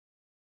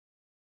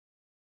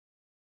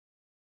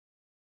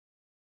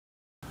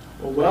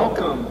Well,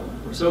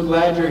 welcome. We're so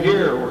glad you're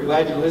here. We're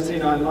glad you're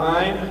listening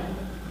online,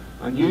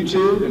 on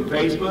YouTube and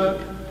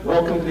Facebook.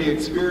 Welcome to the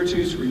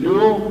ExSpiritus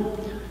Renewal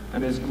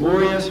on this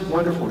glorious,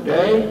 wonderful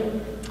day.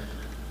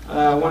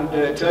 I wanted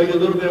to tell you a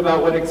little bit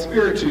about what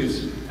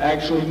ExSpiritus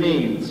actually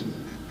means.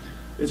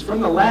 It's from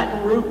the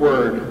Latin root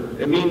word.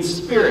 It means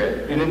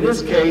spirit, and in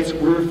this case,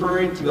 we're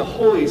referring to the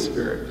Holy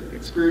Spirit,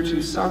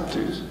 ExSpiritus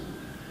Sanctus.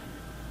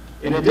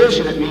 In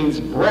addition, it means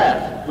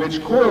breath,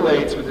 which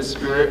correlates with the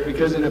Spirit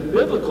because in a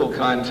biblical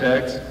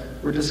context,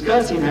 we're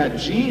discussing how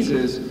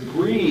Jesus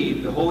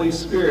breathed the Holy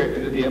Spirit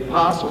into the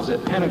apostles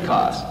at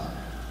Pentecost,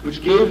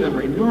 which gave them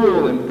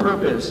renewal and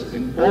purpose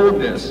and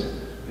boldness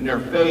in their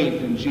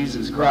faith in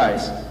Jesus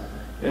Christ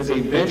as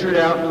they ventured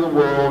out into the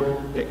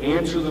world to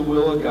answer the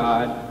will of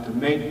God to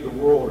make the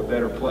world a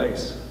better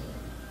place.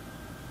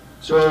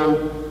 So,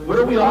 what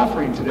are we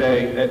offering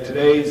today at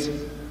today's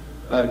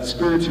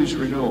ExSpiritus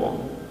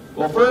Renewal?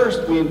 Well,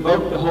 first, we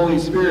invoke the Holy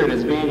Spirit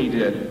as Vanny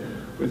did,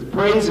 with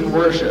praise and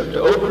worship, to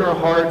open our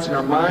hearts and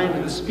our mind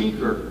to the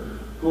speaker,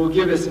 who will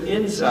give us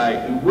insight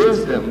and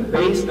wisdom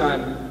based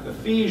on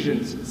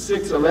Ephesians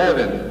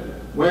 6:11,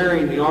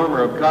 wearing the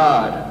armor of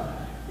God,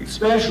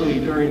 especially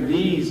during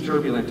these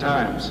turbulent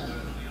times.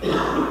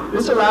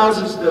 This allows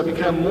us to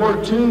become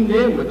more tuned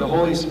in with the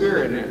Holy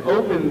Spirit, and it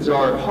opens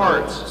our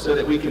hearts so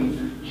that we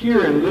can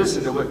hear and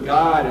listen to what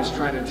God is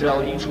trying to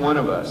tell each one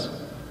of us.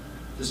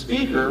 The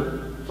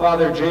speaker,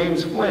 Father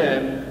James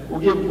Flynn, will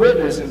give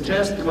witness and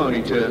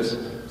testimony to us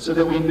so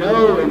that we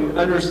know and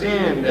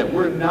understand that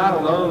we're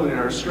not alone in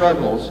our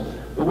struggles,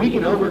 but we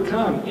can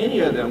overcome any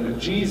of them with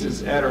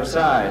Jesus at our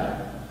side.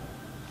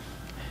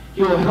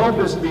 He will help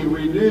us to be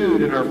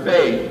renewed in our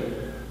faith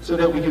so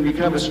that we can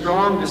become a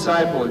strong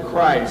disciple of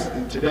Christ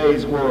in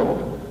today's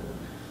world.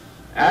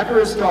 After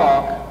his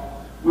talk,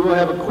 we will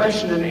have a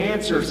question and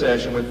answer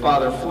session with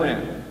Father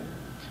Flynn.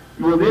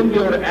 You will then be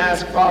able to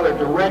ask Father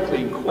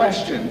directly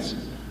questions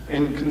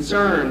and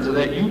concerns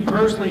that you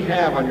personally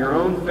have on your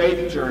own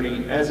faith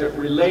journey as it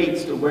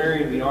relates to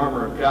wearing the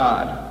armor of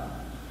God.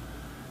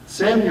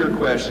 Send your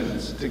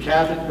questions to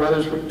Catholic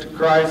Brothers to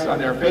Christ on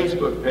their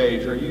Facebook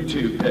page or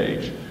YouTube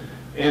page,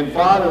 and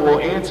Father will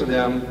answer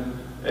them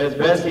as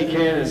best he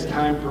can as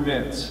time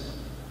permits.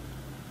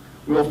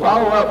 We will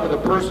follow up with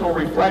a personal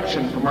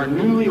reflection from our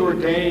newly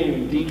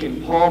ordained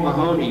Deacon Paul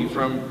Mahoney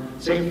from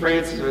St.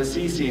 Francis of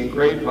Assisi in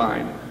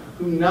Grapevine,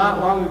 who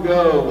not long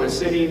ago was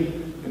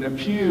sitting in the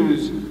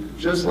pews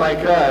just like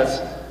us,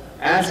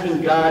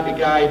 asking God to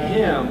guide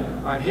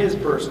him on his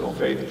personal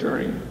faith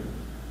journey.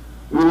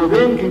 We will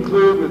then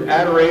conclude with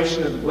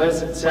adoration of the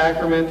Blessed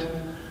Sacrament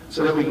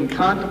so that we can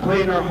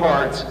contemplate in our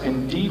hearts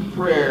in deep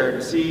prayer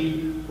to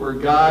see where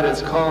God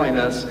is calling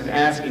us and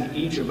asking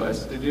each of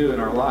us to do in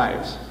our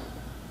lives.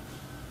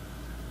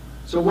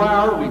 So why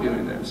are we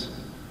doing this?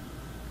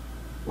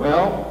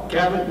 Well,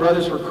 Catholic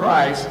Brothers for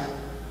Christ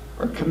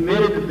are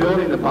committed to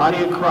building the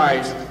body of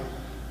Christ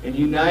and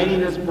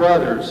uniting as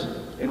brothers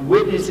and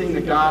witnessing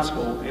the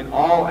gospel in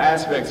all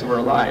aspects of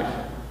our life.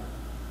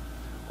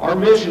 Our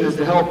mission is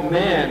to help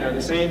men of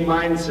the same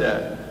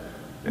mindset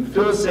and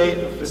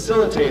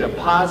facilitate a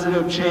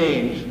positive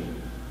change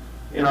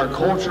in our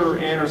culture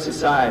and our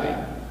society.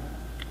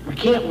 We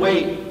can't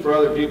wait for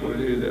other people to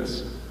do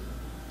this.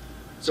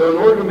 So in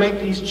order to make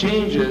these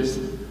changes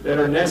that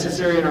are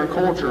necessary in our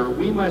culture,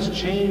 we must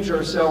change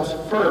ourselves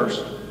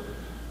first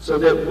so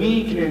that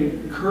we can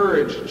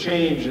encourage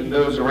change in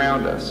those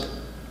around us.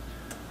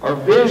 Our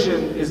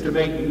vision is to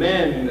make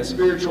men the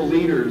spiritual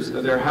leaders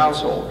of their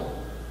household.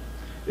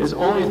 It is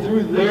only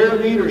through their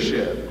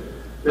leadership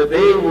that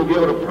they will be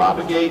able to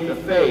propagate the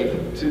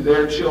faith to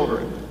their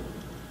children.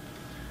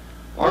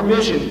 Our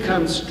mission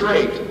comes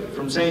straight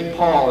from St.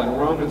 Paul in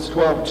Romans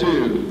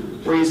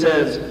 12:2, where he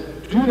says,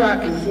 "Do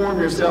not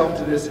conform yourself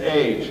to this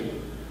age,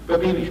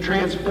 but be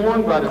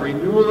transformed by the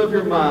renewal of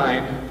your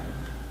mind,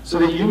 so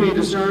that you may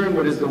discern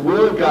what is the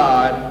will of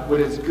God,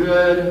 what is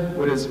good,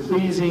 what is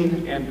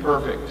pleasing, and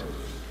perfect."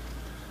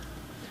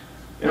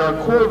 And our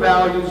core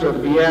values are the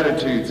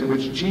Beatitudes, in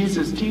which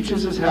Jesus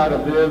teaches us how to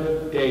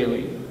live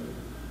daily.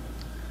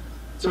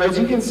 So as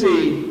you can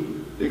see,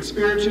 the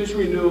ExSpiritus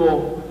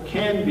Renewal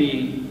can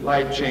be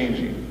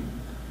life-changing.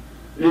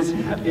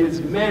 It is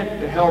meant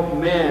to help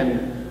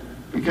men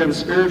become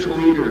spiritual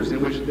leaders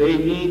in which they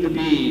need to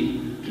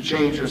be to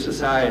change their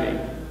society.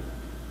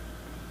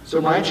 So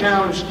my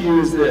challenge to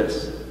you is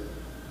this: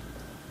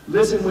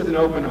 listen with an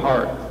open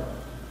heart.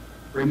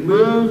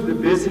 Remove the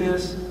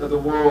busyness of the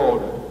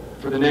world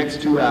for the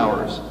next 2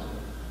 hours.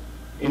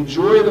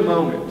 Enjoy the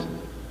moment.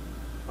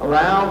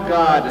 Allow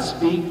God to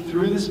speak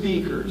through the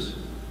speakers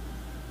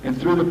and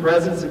through the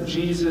presence of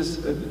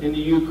Jesus in the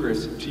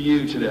Eucharist to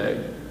you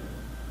today.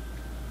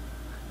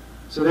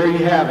 So there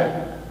you have it,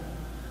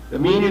 the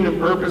meaning and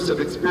purpose of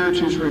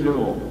ExSpiritus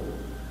Renewal.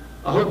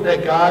 I hope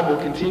that God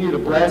will continue to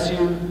bless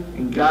you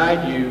and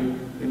guide you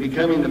in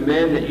becoming the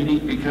men that you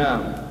need to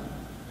become.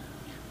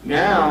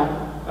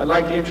 Now, I'd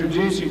like to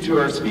introduce you to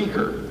our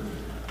speaker,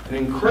 an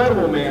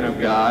incredible man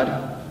of God,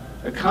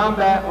 a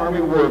combat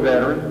Army War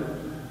veteran,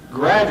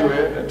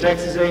 graduate of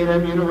Texas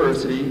A&M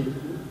University,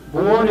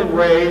 born and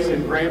raised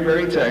in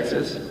Granbury,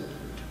 Texas.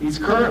 He's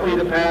currently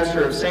the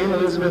pastor of St.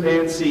 Elizabeth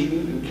Ann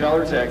Seton in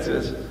Keller,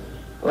 Texas.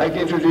 I'd like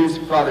to introduce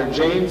Father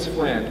James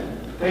Flynn.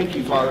 Thank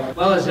you, Father.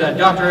 Well, as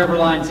Dr.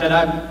 Eberline said,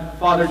 I'm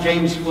Father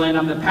James Flynn.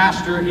 I'm the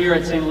pastor here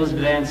at St.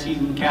 Elizabeth Ann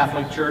Seton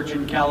Catholic Church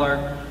in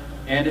Keller.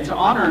 And it's an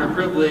honor and a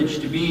privilege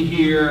to be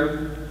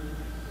here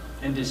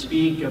and to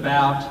speak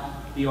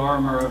about the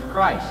armor of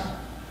Christ.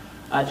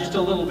 Just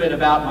a little bit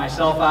about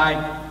myself.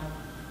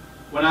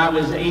 When I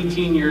was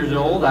 18 years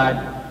old,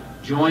 I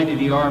joined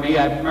the Army.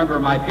 I remember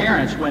my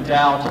parents went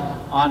out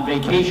on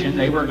vacation.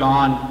 They were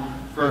gone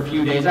for a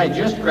few days. I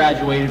just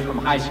graduated from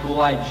high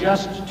school. I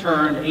just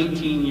turned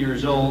 18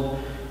 years old.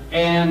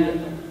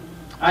 And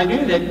I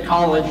knew that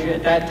college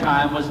at that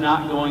time was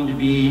not going to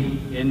be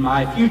in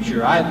my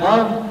future. I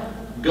loved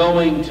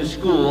going to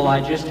school. I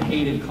just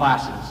hated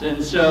classes.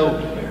 And so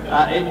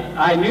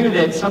I knew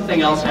that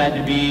something else had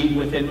to be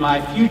within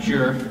my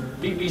future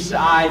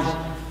besides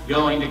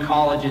going to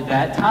college at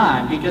that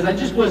time, because I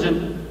just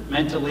wasn't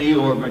mentally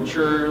or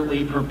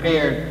maturely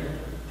prepared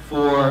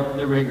for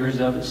the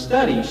rigors of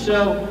study.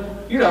 So,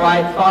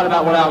 I thought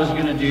about what I was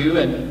going to do,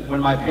 and when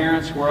my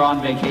parents were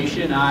on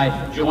vacation,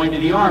 I joined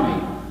the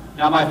Army.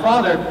 Now, my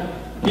father,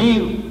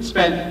 he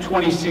spent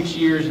 26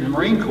 years in the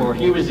Marine Corps.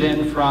 He was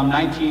in from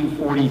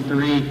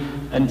 1943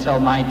 until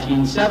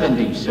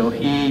 1970, so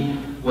he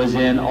was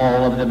in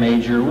all of the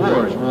major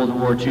wars, World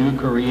War II,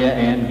 Korea,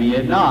 and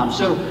Vietnam.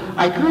 So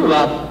I grew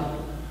up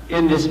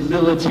in this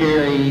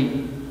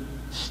military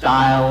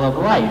style of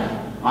life.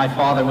 My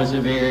father was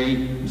a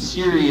very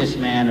serious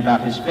man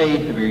about his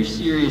faith, a very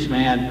serious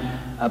man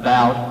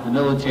about the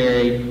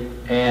military,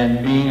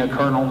 and being a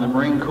colonel in the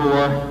Marine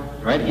Corps,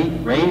 right? He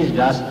raised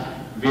us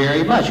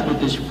very much with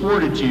this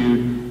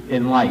fortitude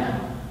in life.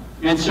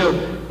 And so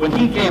when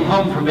he came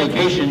home from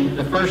vacation,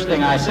 the first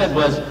thing I said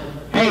was,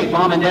 "Hey,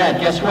 Mom and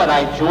Dad, guess what?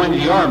 I joined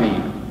the Army,"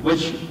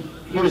 which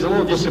he was a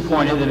little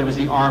disappointed that it was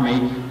the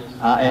Army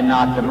and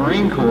not the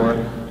Marine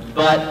Corps.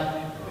 But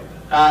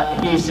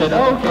he said,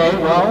 "Oh, okay,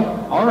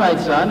 well, all right,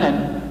 son,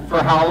 and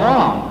for how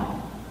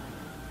long?"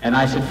 And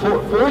I said,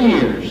 four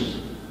years.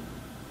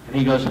 And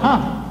he goes,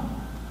 "Huh?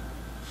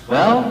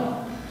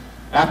 Well,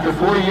 after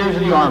 4 years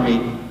in the Army,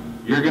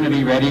 you're going to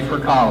be ready for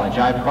college.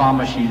 I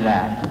promise you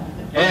that."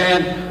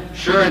 And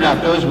sure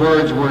enough, those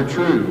words were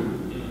true.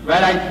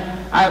 Right?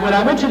 When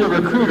I went to the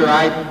recruiter,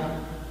 I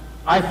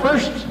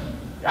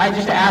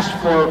just asked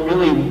for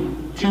really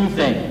two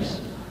things.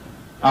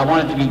 I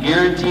wanted to be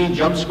guaranteed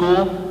jump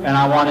school, and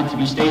I wanted to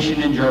be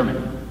stationed in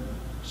Germany.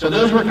 So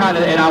those were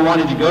and I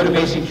wanted to go to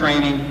basic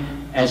training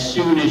as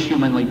soon as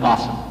humanly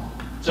possible.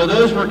 So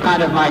those were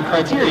kind of my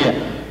criteria,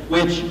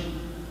 which,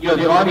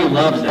 the Army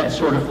loves that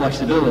sort of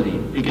flexibility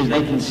because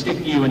they can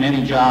stick you in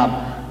any job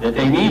that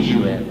they need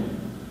you in.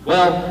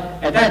 Well,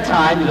 at that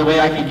time, the way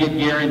I could get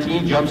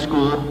guaranteed jump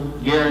school,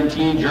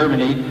 guaranteed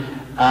Germany,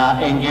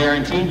 and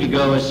guaranteed to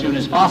go as soon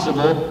as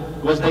possible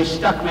was they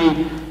stuck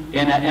me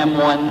in an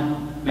M1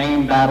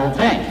 main battle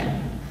tank,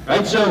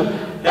 right? So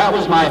that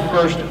was my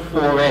first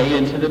foray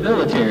into the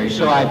military.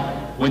 So I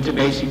went to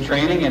basic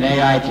training in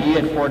AIT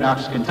at Fort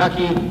Knox,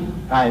 Kentucky.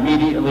 I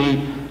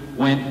immediately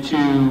went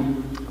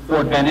to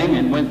Fort Benning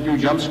and went through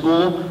jump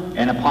school,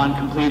 and upon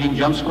completing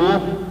jump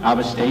school, I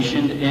was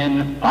stationed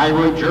in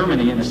Bayreuth,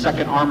 Germany in the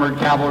 2nd Armored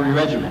Cavalry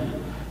Regiment.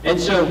 And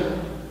so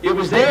it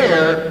was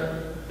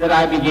there that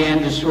I began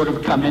to sort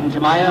of come into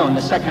my own.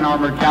 The 2nd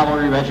Armored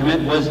Cavalry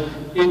Regiment was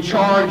in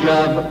charge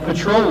of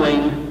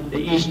patrolling the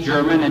East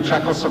German and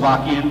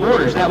Czechoslovakian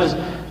borders. That was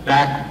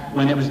back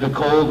when it was the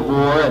Cold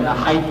War and the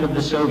height of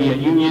the Soviet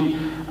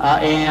Union,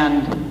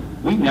 and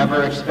we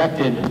never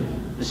expected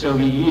the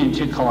Soviet Union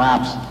to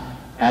collapse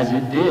as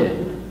it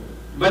did.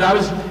 But I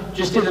was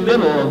just in the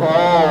middle of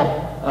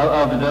all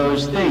of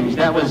those things.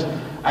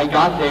 I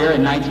got there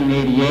in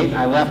 1988,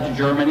 I left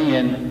Germany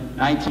in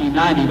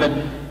 1990, but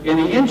in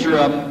the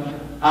interim,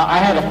 I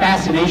had a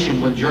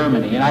fascination with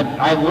Germany, and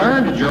I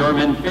learned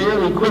German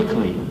fairly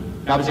quickly.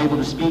 I was able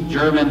to speak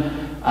German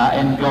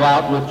and go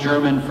out with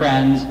German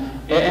friends.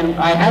 And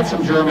I had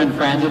some German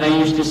friends, and they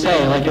used to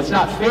say, it's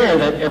not fair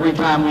that every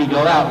time we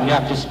go out we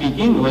have to speak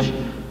English.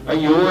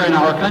 You're in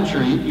our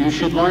country, you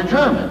should learn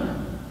German.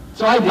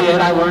 So I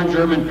did. I learned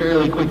German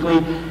fairly quickly,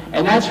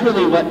 and that's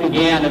really what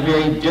began a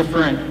very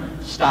different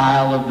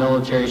style of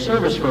military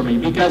service for me,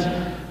 because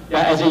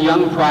as a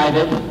young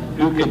private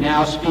who could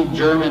now speak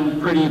German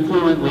pretty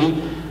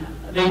fluently,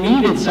 they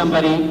needed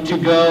somebody to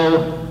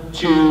go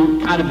to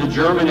kind of the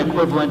German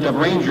equivalent of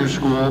Ranger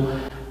School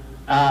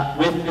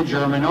with the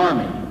German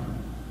Army.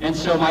 And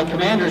so my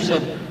commander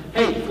said,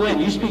 "Hey, Flynn,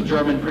 you speak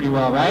German pretty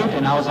well, right?"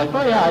 And I was like,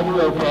 "Oh yeah, I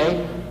do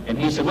okay." And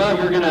he said, "Well,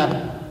 you're going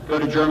to go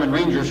to German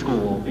Ranger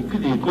School,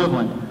 the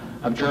equivalent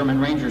of German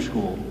Ranger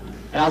School."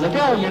 And I was like,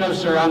 "Oh,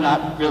 sir, I'm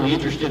not really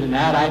interested in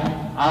that.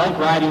 I like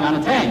riding on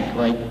a tank.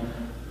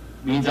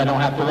 Means I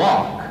don't have to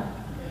walk."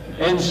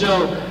 And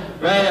so,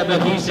 right,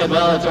 but he said,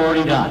 "Well, it's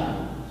already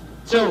done."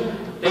 So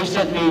they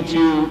sent me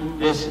to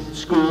this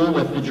school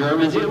with the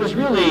Germans. It was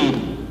really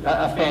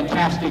a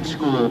fantastic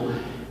school.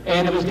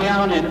 And it was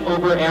down in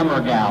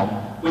Oberammergau,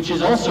 which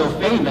is also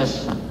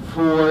famous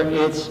for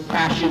its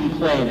passion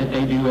play that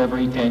they do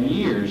every 10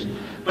 years.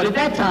 But at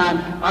that time,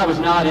 I was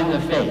not in the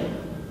faith.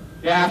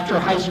 After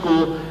high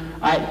school,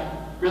 I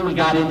really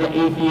got into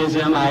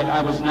atheism.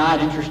 I was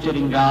not interested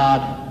in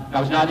God. I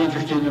was not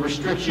interested in the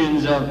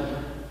restrictions of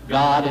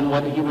God and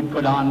what he would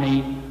put on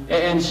me.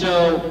 And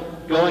so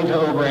going to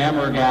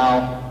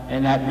Oberammergau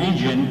and that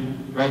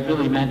region, right,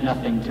 really meant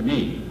nothing to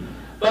me.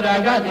 But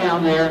I got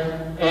down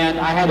there and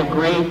I had a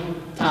great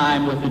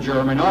time with the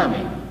German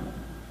army.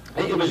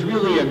 It was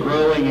really a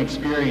growing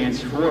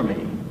experience for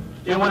me.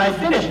 And when I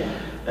finished,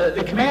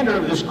 the commander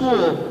of the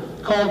school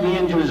called me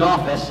into his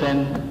office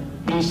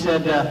and he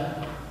said,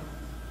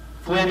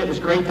 Flynn, it was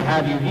great to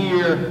have you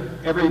here.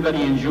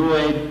 Everybody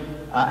enjoyed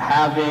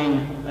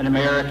having an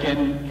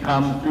American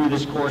come through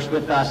this course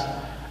with us.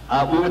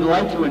 We would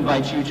like to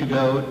invite you to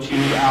go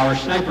to our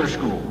sniper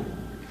school.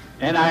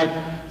 And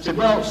I said,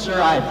 well,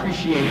 sir, I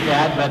appreciate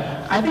that, but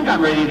I think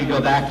I'm ready to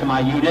go back to my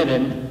unit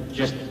and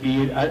just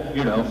be,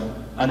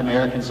 an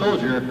American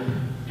soldier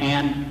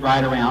and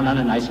ride around on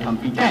a nice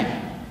comfy tank.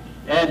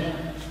 And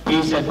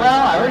he said,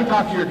 well, I already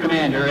talked to your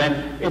commander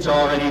and it's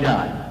already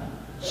done.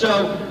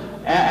 So,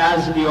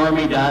 as the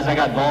Army does, I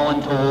got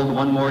voluntold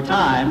one more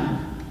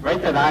time, right,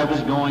 that I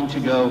was going to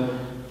go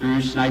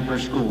through sniper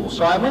school.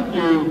 So I went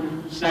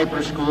through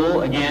sniper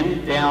school,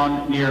 again,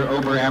 down near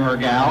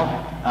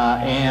Oberammergau,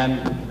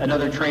 and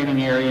another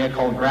training area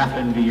called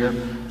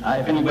Grafenwehr.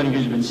 If anybody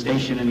who's been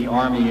stationed in the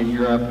Army in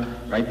Europe,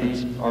 right,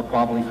 these are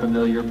probably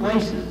familiar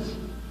places.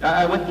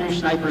 I went through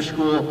sniper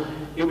school.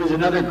 It was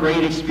another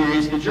great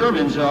experience. The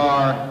Germans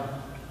are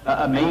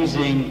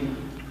amazing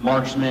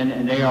marksmen,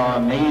 and they are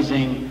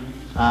amazing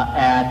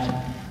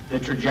at the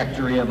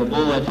trajectory of a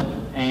bullet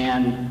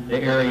and the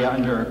area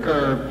under a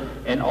curve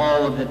and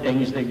all of the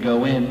things that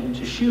go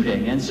into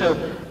shooting. And so,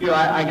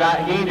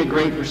 I gained a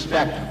great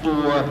respect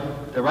for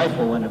the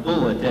rifle and a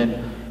bullet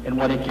and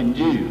what it can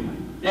do.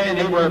 And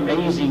they were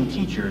amazing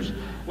teachers.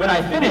 When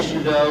I finished,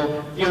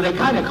 though, they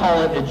kind of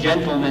call it the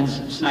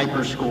gentleman's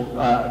sniper school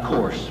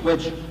course,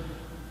 which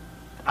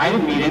I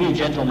didn't meet any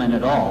gentlemen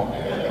at all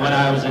when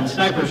I was in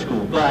sniper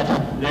school, but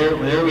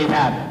there we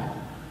have it.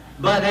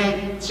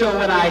 But so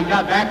when I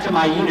got back to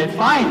my unit,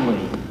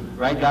 finally,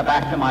 right, got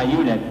back to my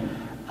unit,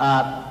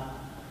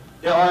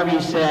 the Army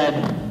said,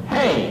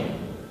 hey,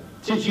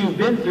 since you've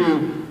been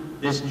through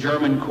this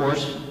German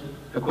course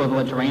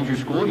equivalent to Ranger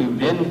School, you've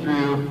been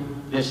through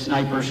this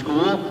sniper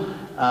school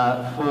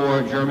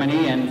for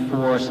Germany and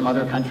for some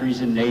other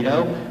countries in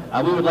NATO,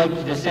 we would like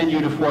to send you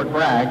to Fort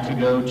Bragg to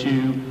go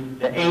to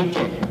the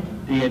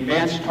ATIC, the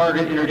Advanced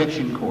Target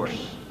Interdiction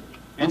course.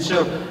 And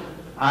so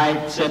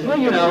I said,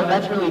 well,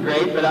 that's really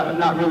great, but I'm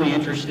not really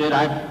interested.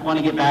 I want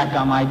to get back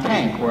on my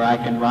tank where I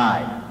can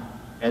ride.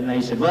 And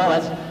they said, well,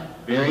 that's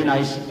very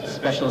nice,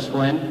 Specialist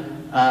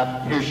Flynn.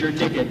 Here's your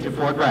ticket to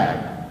Fort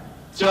Bragg.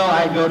 So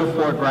I go to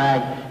Fort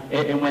Bragg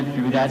and went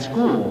through that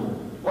school.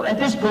 Well, at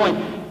this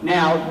point,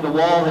 now the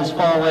wall has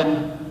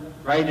fallen,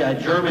 right?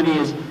 Germany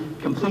is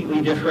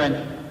completely different.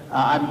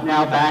 I'm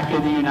now back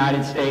in the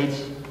United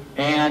States,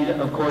 and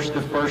of course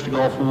the first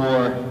Gulf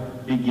War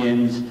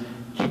begins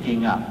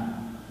kicking up.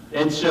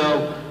 And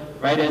so,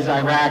 right as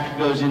Iraq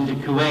goes into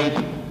Kuwait,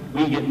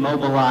 we get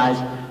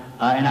mobilized,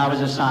 and I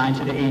was assigned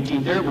to the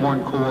 18th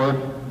Airborne Corps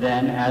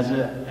then as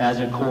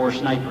a Corps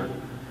sniper.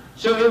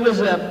 So it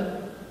was a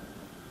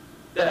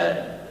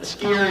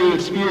scary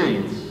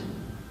experience.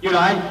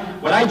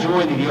 When I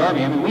joined the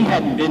Army, we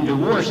hadn't been to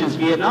war since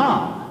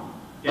Vietnam.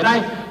 And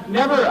I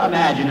never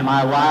imagined in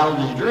my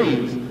wildest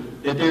dreams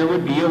that there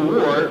would be a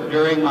war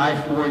during my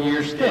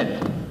 4-year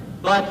stint.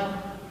 But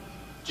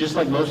just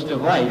like most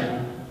of life,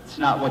 it's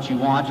not what you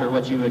want or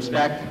what you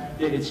expect,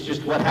 it's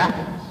just what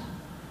happens.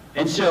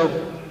 And so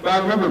I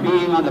remember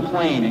being on the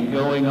plane and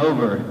going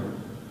over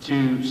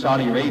to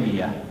Saudi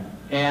Arabia,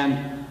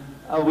 and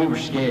we were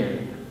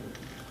scared.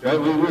 Right?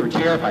 We were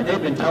terrified.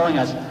 They'd been telling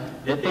us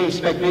that they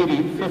expect maybe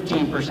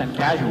 15%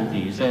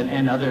 casualties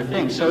and other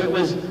things. So it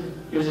was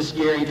a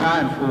scary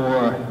time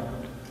for,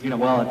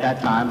 at that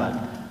time,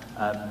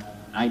 a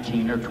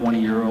 19 or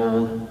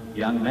 20-year-old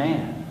young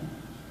man.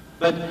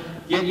 But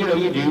yet,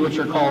 you do what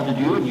you're called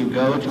to do, and you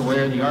go to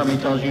where the Army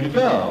tells you to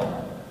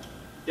go.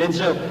 And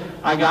so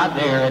I got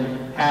there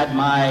and had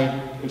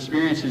my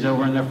experiences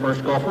over in the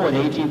first Gulf War. The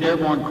 18th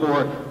Airborne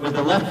Corps was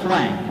the left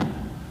flank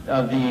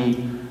of the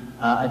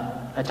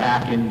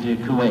attack into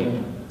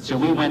Kuwait. So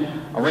we went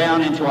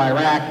around into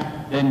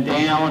Iraq, then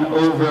down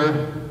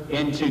over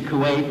into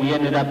Kuwait. We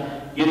ended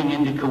up getting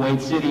into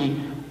Kuwait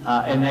City,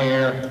 and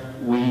there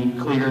we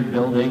cleared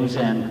buildings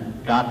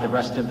and got the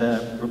rest of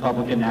the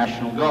Republican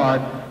National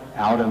Guard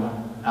out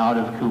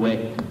of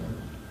Kuwait.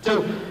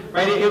 So,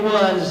 right, it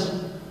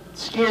was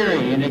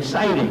scary and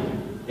exciting.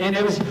 And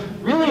it was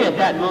really at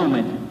that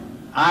moment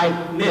I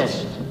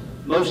missed,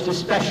 most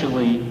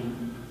especially,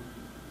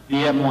 the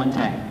M1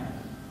 tank.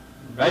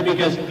 Right?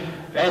 Because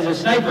as a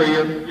sniper,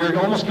 you're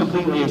almost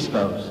completely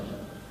exposed.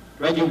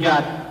 Right? You've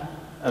got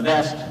a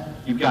vest,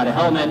 you've got a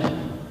helmet,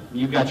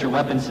 you've got your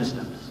weapon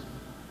systems.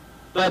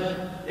 But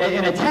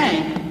in a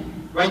tank,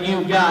 right,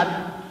 you've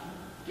got,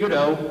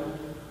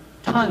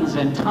 tons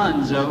and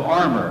tons of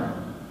armor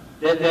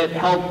that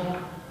help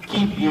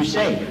keep you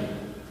safe.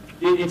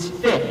 It's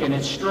thick and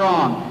it's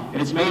strong,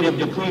 and it's made of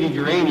depleted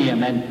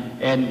uranium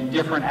and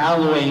different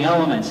alloying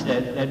elements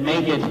that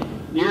make it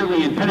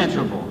nearly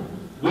impenetrable.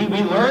 We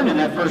learned in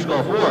that first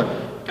Gulf War,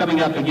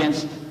 coming up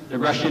against the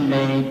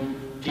Russian-made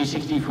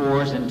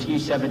T-64s and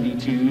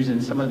T-72s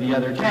and some of the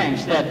other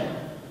tanks, that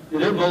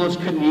their bullets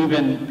couldn't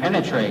even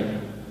penetrate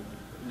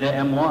the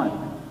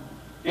M1.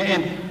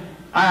 And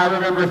I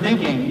remember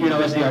thinking, you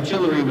know, as the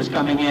artillery was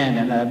coming in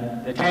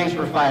and the tanks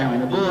were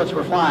firing and the bullets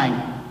were flying,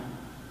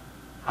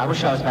 I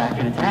wish I was back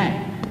in a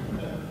tank.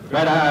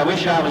 Right? I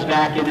wish I was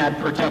back in that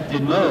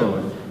protected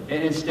mode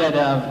instead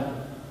of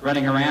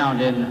running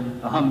around in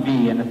a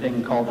Humvee and a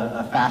thing called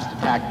a fast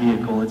attack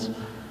vehicle.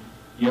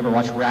 You ever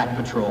watch Rat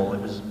Patrol?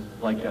 It was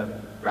like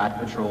a Rat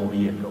Patrol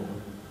vehicle.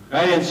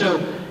 Right? And so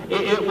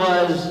it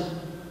was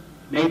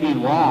maybe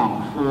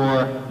long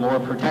for more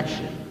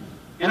protection.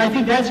 And I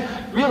think that's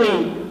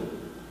really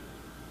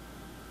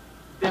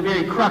the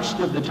very crux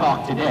of the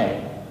talk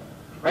today.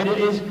 Right? It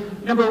is,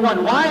 number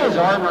one, why is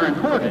armor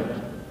important?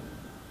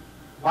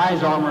 Why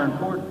is armor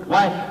important?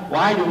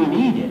 Why do we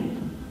need it?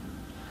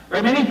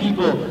 Right? Many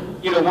people,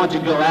 you know, want to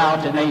go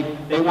out and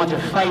they want to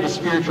fight a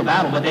spiritual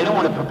battle, but they don't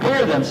want to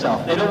prepare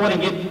themselves. They don't want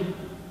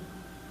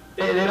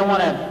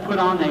to put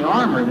on the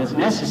armor that's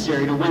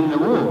necessary to win the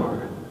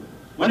war.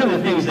 One of the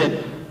things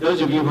that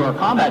those of you who are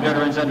combat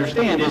veterans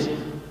understand is,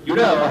 you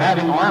know,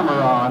 having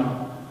armor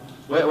on,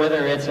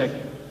 whether it's a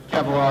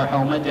Kevlar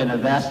helmet and a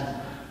vest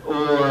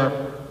or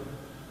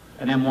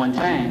an M1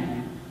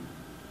 tank,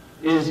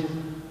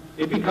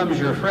 it becomes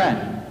your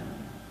friend,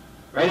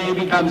 right? It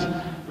becomes,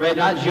 right,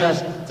 not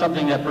just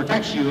something that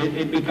protects you,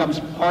 it becomes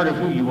part of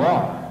who you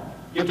are.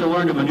 You have to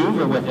learn to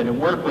maneuver with it and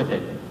work with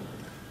it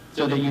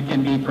so that you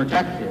can be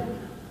protected.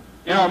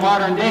 In our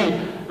modern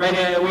day,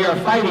 right, we are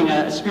fighting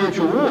a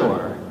spiritual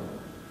war.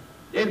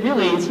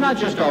 It's not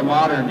just our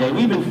modern day.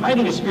 We've been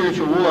fighting a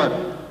spiritual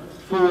war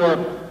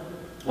for,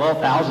 well,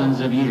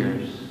 thousands of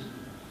years.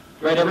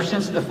 Right, ever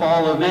since the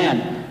fall of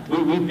man,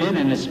 we've been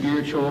in a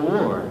spiritual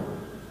war.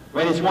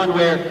 Right, it's one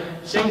where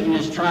Satan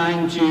is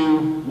trying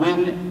to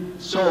win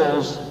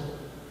souls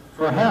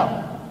for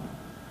hell.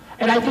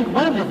 And I think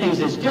one of the things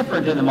that's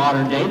different in the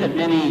modern day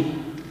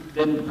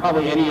than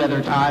probably any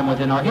other time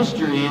within our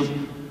history is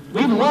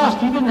we've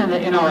lost, even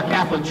in our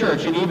Catholic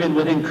Church and even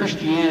within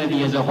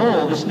Christianity as a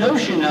whole, this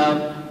notion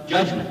of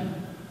judgment.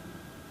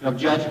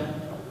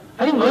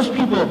 I think most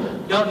people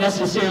don't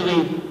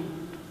necessarily,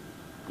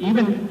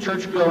 even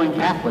church-going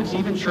Catholics,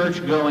 even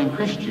church-going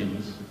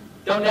Christians,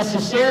 don't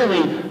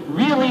necessarily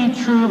really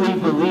truly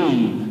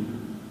believe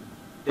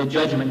that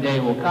Judgment Day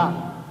will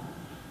come.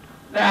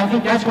 I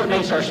think that's what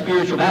makes our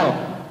spiritual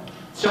battle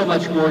so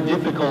much more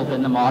difficult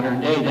in the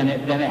modern day than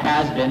it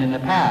has been in the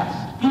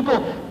past.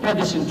 People have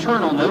this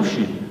internal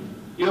notion.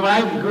 You know, when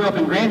I grew up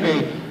in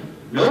Granbury,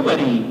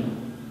 nobody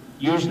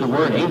used the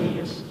word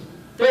atheist.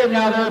 There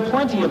are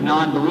plenty of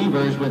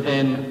non-believers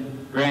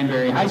within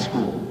Granbury High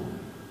School,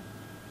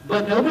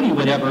 but nobody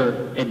would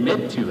ever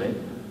admit to it.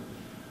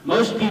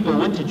 Most people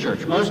went to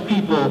church. Most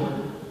people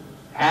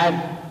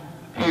had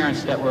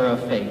parents that were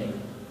of faith.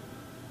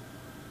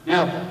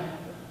 Now,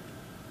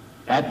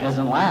 that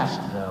doesn't last,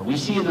 though. We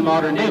see in the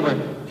modern day where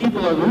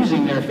people are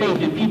losing their faith,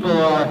 and people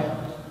are,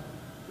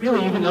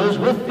 really even those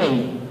with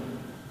faith,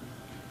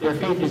 their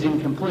faith is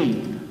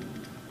incomplete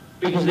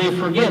because they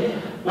forget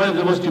one of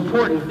the most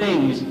important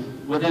things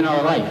within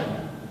our life,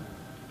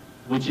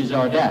 which is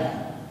our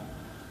death.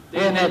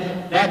 And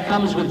that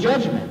comes with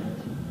judgment.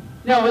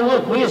 Now,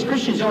 look, we as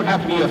Christians don't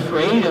have to be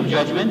afraid of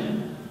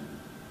judgment,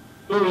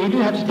 but we do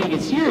have to take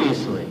it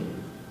seriously.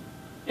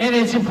 And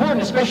it's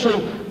important,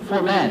 especially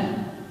for men.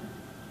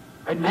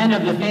 Right? Men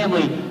of the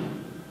family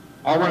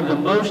are one of the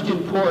most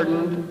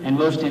important and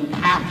most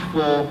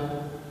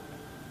impactful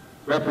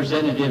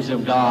representatives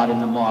of God in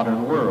the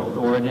modern world,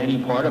 or in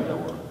any part of the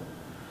world.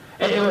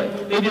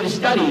 They did a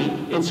study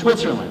in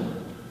Switzerland.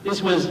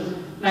 This was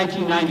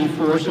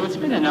 1994, so it's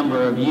been a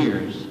number of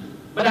years.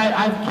 But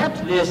I've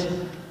kept this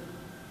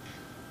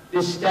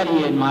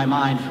study in my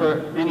mind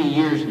for many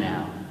years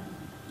now.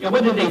 You know,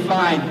 what did they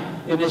find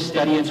in this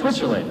study in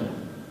Switzerland?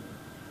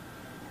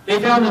 They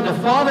found that the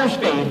father's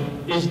faith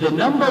is the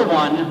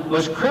 #1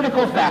 most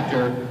critical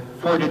factor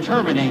for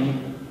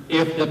determining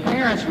if the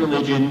parent's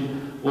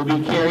religion will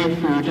be carried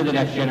through to the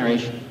next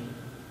generation.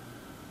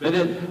 But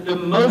the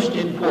most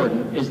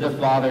important is the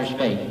father's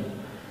faith.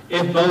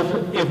 If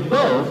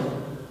both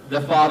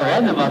the father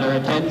and the mother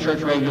attend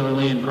church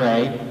regularly and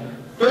pray,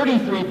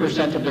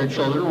 33% of their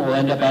children will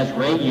end up as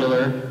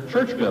regular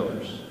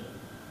churchgoers.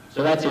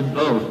 So that's if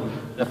both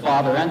the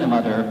father and the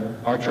mother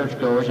are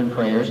churchgoers and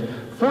prayers.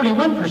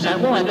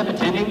 41% will end up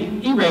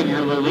attending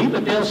irregularly,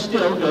 but they'll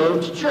still go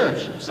to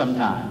church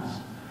sometimes.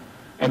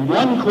 And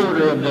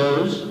 1/4 of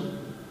those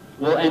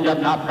will end up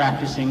not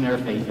practicing their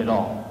faith at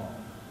all.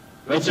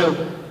 Right? So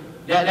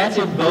that's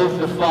if both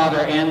the father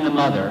and the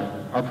mother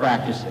are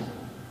practicing.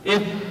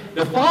 If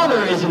the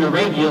father isn't a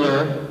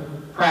regular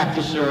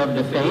practicer of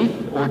the faith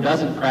or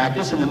doesn't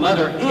practice, and the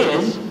mother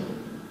is,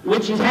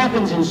 which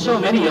happens in so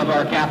many of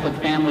our Catholic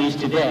families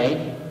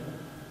today,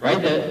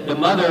 right? The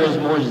mother is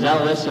more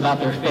zealous about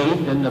their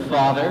faith than the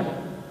father.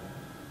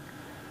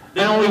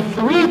 Then only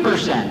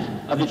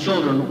 3% of the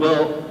children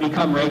will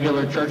become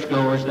regular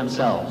churchgoers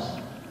themselves.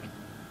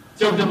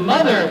 So if the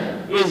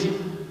mother is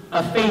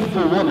a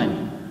faithful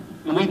woman,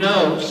 and we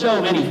know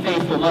so many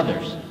faithful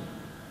mothers,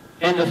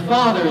 and the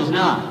father is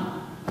not,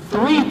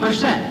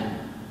 3%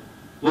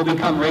 will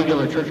become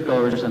regular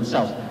churchgoers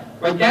themselves.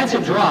 Right? That's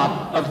a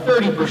drop of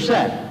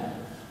 30%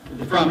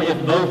 from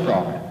if both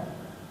are.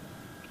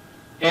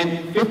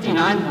 And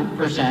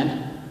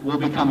 59% will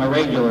become a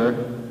regular,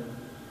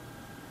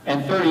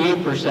 and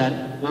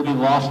 38% will be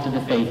lost to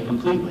the faith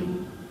completely.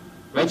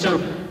 Right? So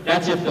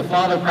that's if the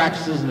father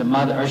practices and the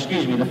mother, or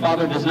excuse me, the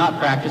father does not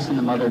practice and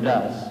the mother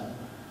does.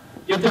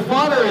 If the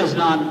father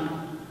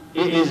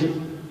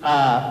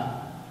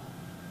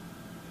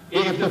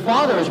if the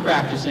father is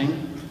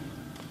practicing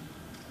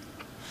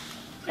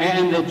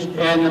and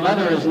the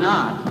mother is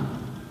not,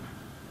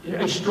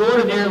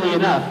 extraordinarily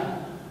enough,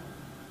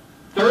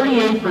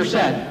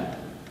 38%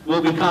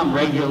 will become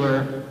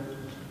regular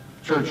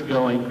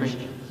church-going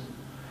Christians.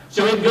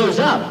 So it goes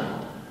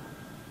up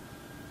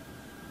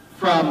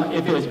from,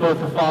 if it's both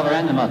the father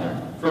and the mother,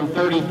 from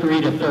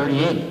 33 to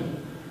 38.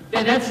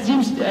 That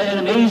seems an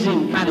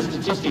amazing kind of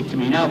statistic to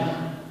me.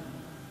 Now,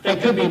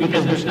 that could be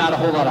because there's not a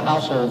whole lot of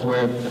households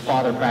where the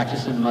father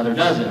practices and the mother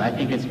doesn't. I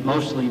think it's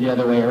mostly the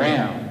other way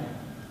around.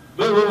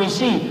 But when we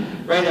see,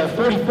 right,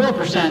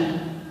 44%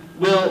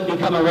 will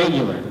become a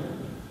regular,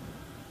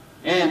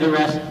 and the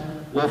rest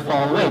will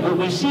fall away. But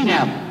we see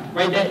now,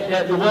 right,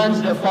 that the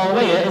ones that fall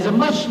away is a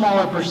much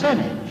smaller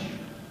percentage.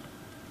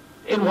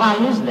 And why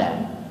is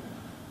that?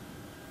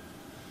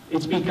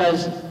 It's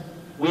because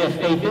we have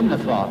faith in the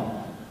Father.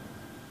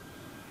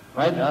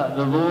 Right?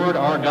 The Lord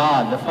our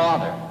God, the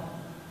Father.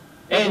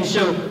 And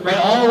so, right,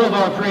 all of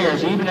our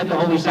prayers, even at the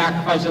Holy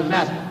Sacrifice of the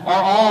Mass,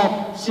 are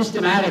all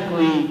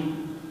systematically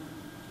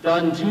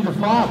done to the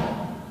Father.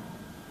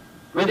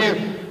 Right?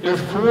 They're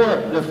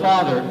for the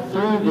Father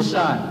through the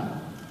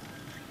Son.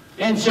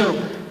 And so,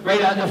 right,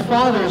 the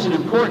Father is an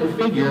important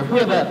figure. If we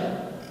have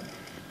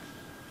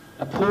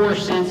a poor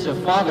sense of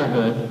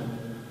fatherhood,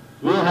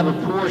 we'll have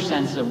a poor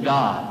sense of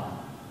God.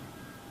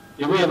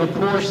 If we have a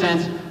poor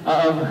sense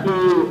of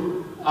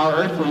who our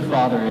earthly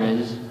Father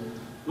is,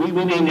 we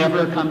may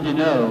never come to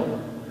know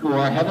who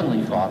our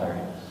Heavenly Father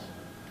is.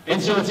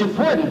 And so it's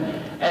important,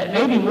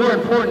 maybe more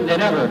important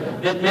than ever,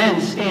 that men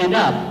stand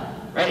up,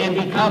 right, and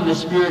become the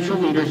spiritual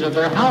leaders of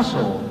their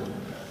household.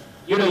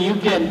 You know, you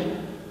can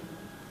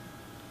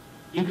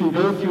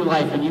go through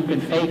life and you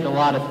can fake a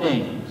lot of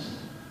things.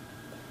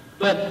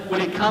 But when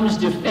it comes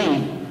to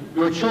faith,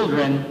 your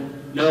children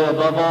know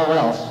above all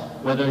else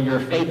whether you're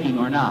faking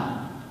or not.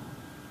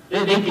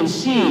 They can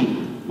see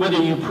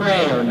whether you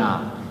pray or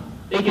not.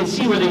 They can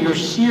see whether you're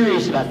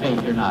serious about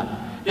faith or not.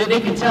 They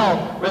can tell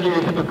whether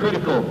you're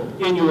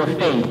hypocritical in your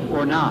faith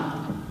or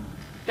not.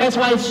 That's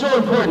why it's so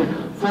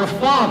important for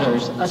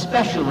fathers,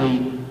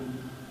 especially,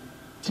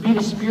 to be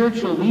the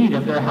spiritual lead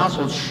of their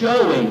household,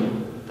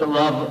 showing the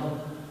love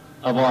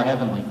of our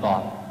Heavenly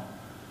Father.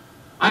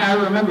 I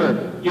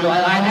remember, you know, I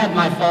had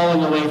my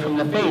falling away from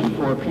the faith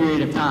for a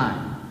period of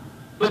time.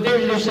 But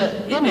there's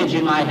an image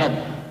in my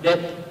head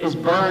that is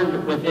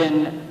burned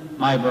within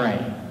my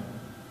brain.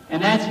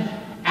 And that's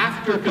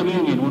after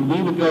communion, when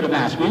we would go to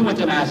Mass. We went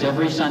to Mass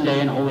every Sunday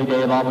and Holy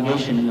Day of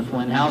Obligation in the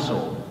Flynn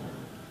household.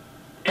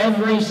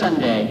 Every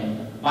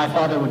Sunday, my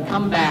father would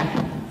come back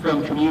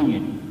from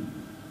communion.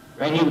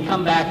 Right? He would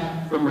come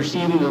back from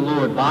receiving the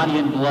Lord, body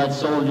and blood,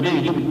 soul and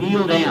divinity. He would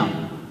kneel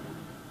down,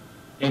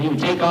 and he would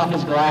take off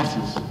his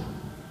glasses,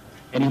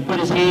 and he'd put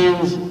his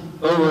hands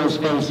over his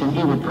face, and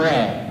he would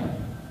pray.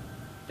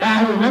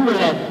 I remember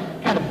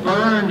that kind of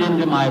burned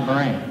into my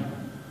brain.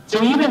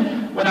 So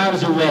even when I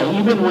was away,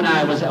 even when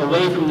I was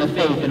away from the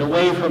faith and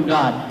away from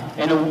God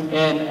and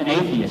an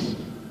atheist,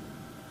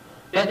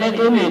 that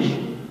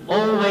image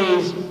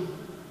always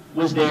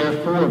was there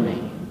for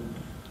me.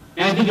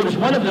 And I think it was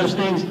one of those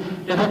things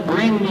that helped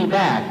bring me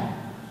back.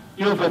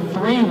 You know, if a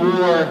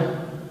three-war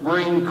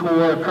Marine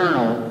Corps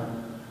colonel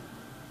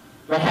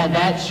had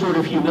that sort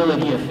of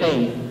humility of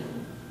faith,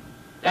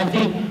 I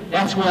think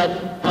that's what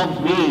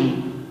helped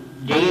me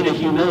gain a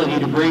humility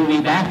to bring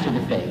me back to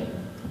the faith.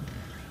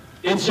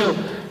 And so,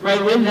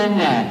 right within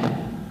that,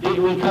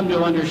 we come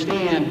to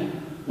understand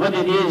what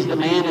it is the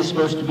man is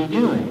supposed to be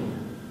doing.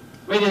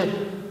 Right?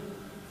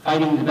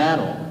 Fighting the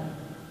battle.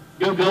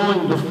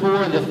 Going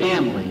before the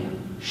family,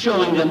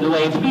 showing them the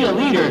way. To be a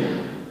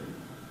leader,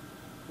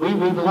 we've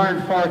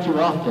learned far too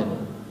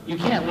often, you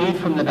can't lead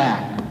from the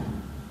back.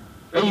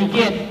 Right? You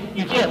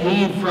can't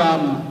lead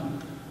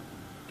from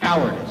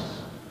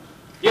cowardice.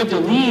 You have to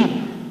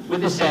lead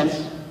with a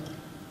sense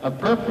of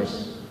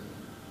purpose.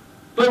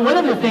 But one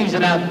of the things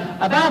about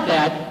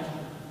that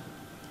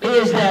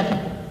is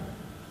that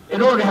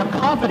in order to have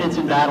confidence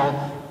in battle,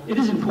 it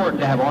is important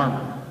to have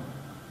armor.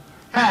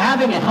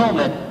 Having a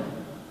helmet,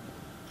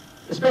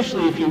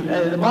 especially if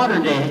the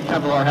modern day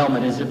Kevlar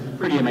helmet is a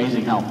pretty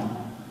amazing helmet.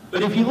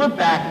 But if you look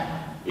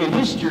back in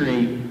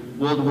history,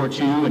 World War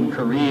II and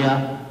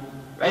Korea,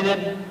 right,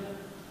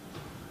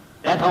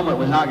 that helmet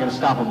was not going to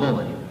stop a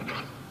bullet.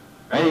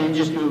 Right?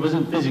 It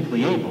wasn't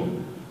physically able.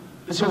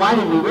 So why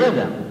did we wear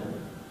them?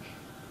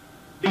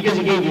 Because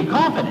it gave you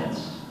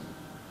confidence.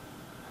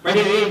 Right?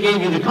 It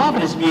gave you the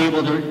confidence to be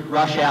able to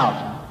rush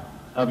out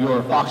of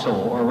your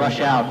foxhole, or rush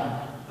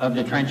out of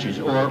the trenches,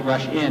 or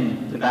rush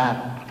into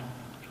battle.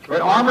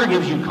 Right? Armor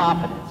gives you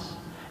confidence.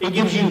 It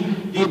gives you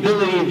the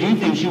ability to do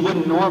things you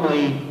wouldn't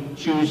normally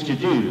choose to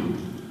do.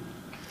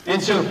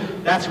 And so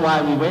that's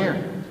why we wear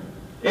it.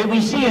 And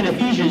we see in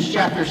Ephesians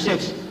chapter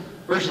 6,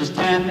 verses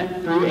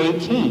 10 through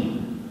 18,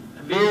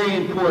 very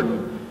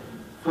important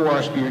for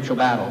our spiritual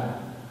battle.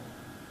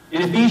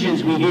 In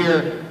Ephesians, we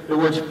hear the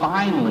words,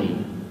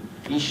 "Finally,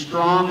 be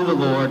strong in the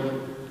Lord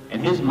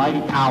and his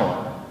mighty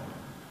power.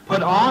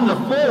 Put on the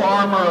full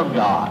armor of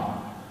God,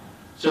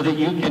 so that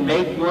you can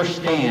make your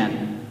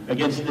stand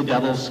against the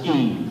devil's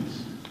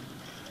schemes.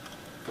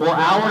 For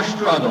our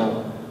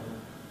struggle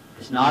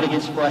is not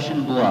against flesh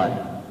and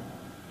blood,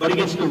 but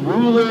against the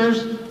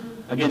rulers,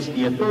 against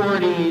the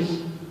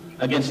authorities,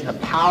 against the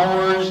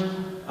powers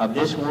of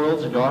this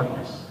world's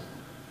darkness,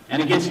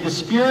 and against the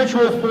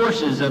spiritual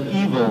forces of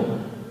evil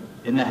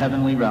in the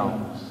heavenly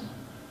realms."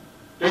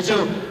 Right,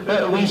 so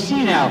we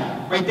see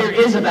now, right, there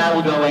is a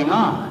battle going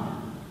on.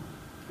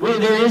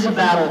 There is a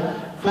battle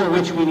for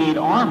which we need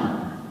armor.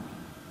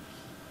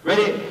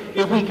 Right,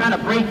 if we kind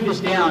of break this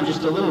down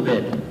just a little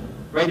bit,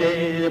 right,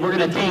 we're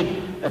going to take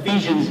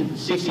Ephesians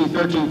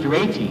 16:13 through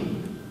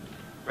 18,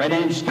 right,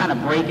 and just kind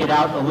of break it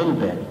out a little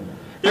bit.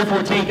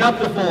 "Therefore take up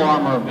the full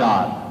armor of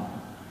God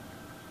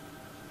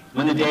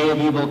when the day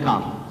of evil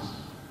comes,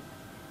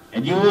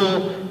 and you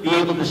will be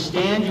able to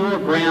stand your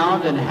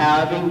ground, and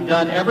having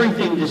done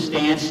everything to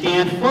stand,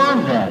 stand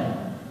firm then,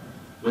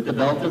 with the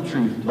belt of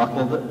truth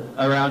buckled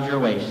around your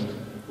waist,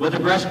 with the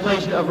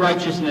breastplate of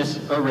righteousness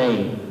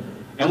arrayed,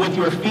 and with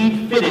your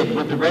feet fitted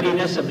with the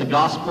readiness of the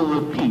gospel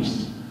of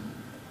peace.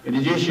 In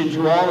addition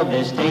to all of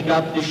this, take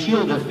up the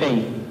shield of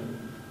faith,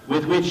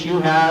 with which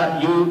you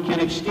can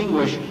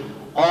extinguish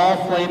all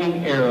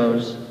flaming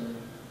arrows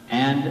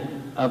and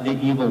of the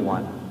evil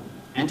one.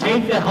 And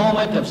take the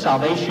helmet of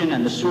salvation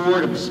and the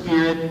sword of the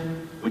Spirit,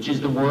 which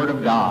is the word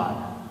of God.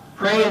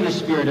 Pray in the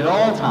Spirit at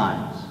all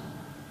times,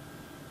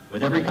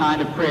 with every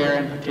kind of prayer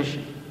and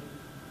petition.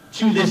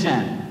 To this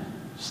end,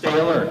 stay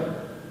alert,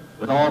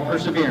 with all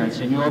perseverance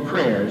in your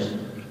prayers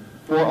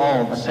for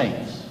all the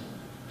saints."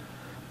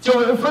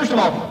 So first of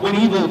all, when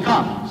evil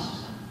comes,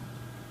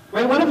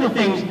 right, one of the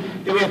things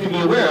that we have to be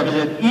aware of is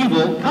that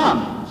evil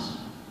comes.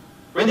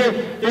 Right,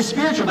 their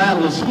spiritual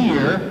battle is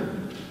here,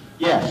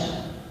 yes,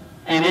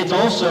 and it's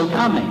also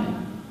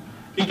coming.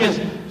 Because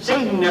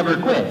Satan never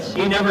quits.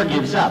 He never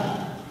gives up.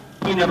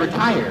 He never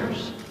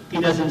tires. He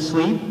doesn't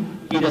sleep.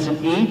 He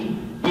doesn't eat.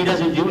 He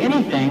doesn't do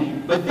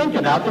anything but think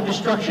about the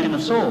destruction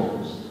of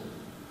souls.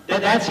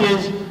 That's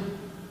his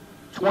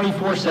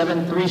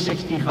 24/7,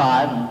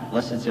 365,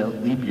 unless it's a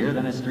leap year,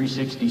 then it's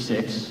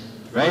 366,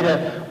 right?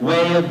 A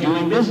way of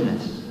doing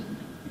business.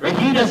 Right?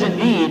 He doesn't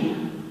need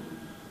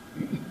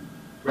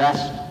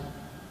rest,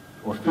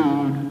 or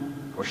food,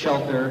 or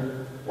shelter,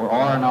 or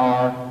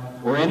R&R,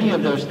 or any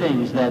of those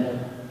things that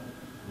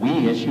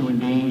we as human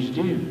beings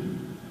do.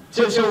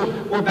 So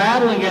we're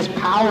battling against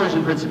powers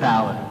and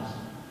principalities,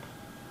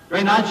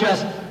 right? Not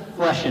just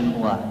flesh and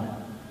blood.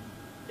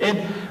 And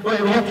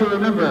we have to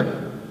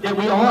remember that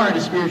we are in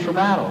a spiritual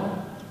battle.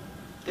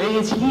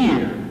 It's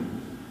here.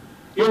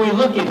 You know, we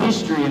look at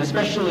history, and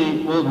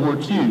especially World War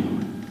II,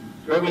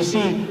 right? We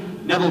see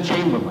Neville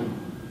Chamberlain.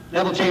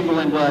 Neville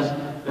Chamberlain was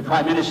the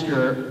Prime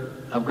Minister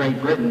of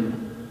Great Britain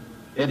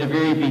at the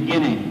very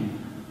beginning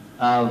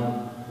of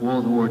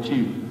World War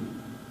II.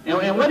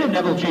 And what did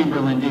Neville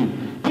Chamberlain do?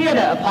 He had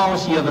a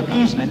policy of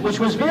appeasement, which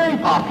was very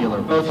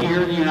popular, both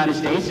here in the United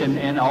States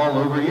and all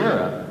over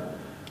Europe.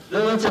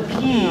 Let's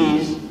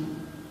appease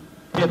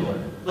Hitler.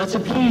 Let's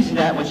appease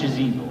that which is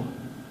evil.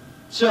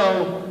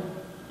 So,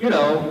 you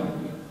know,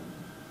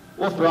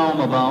 we'll throw him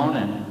a bone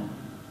and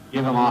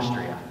give him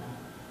Austria.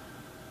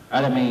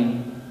 Right? I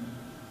mean,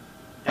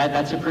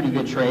 that's a pretty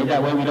good trade.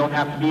 That way we don't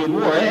have to be in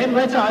war. And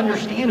that's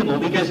understandable,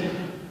 because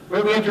we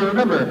have to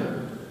remember,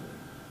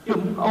 you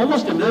know,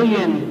 almost 1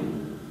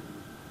 million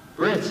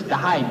Brits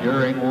died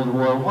during World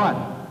War I.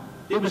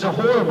 It was a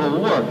horrible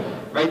war,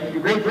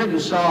 right? Great Britain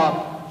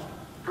saw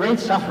great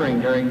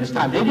suffering during this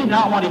time. They did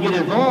not want to get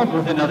involved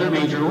with another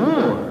major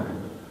war.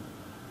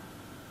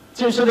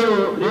 So they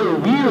were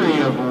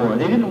weary of war.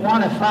 They didn't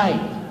want to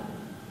fight.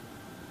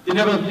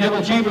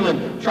 Neville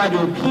Chamberlain tried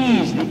to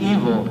appease the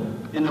evil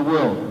in the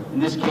world, in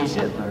this case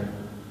Hitler.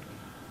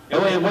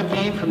 And what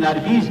came from that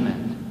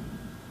appeasement?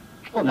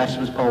 Well, next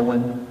was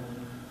Poland.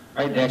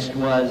 Right? Next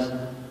was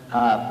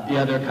the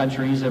other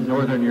countries of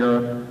Northern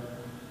Europe.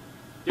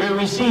 There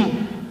we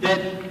see that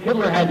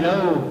Hitler had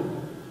no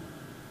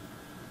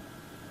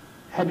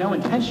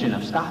intention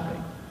of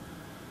stopping.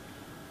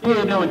 He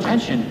had no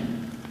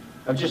intention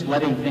of just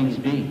letting things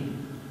be.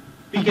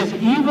 Because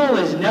evil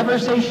is never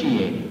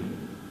satiated.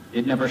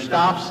 It never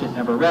stops. It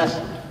never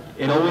rests.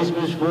 It always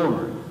moves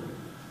forward.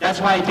 That's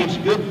why it takes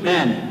good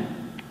men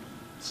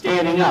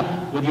standing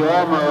up with the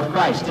armor of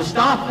Christ to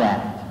stop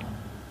that.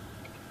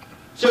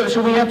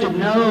 So we have to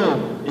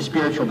know the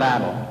spiritual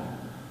battle.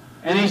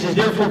 And he says,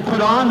 therefore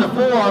put on the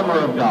full armor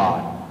of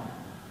God,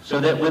 so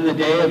that when the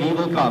day of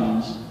evil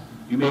comes,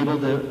 you may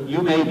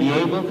be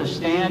able to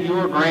stand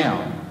your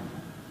ground.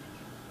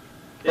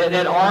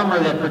 That armor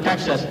that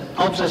protects us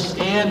helps us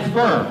stand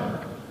firm.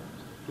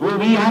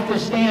 We have to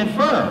stand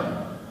firm.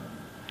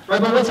 Right,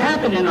 but what's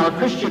happened in our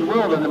Christian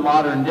world in the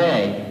modern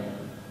day,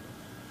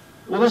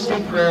 well, let's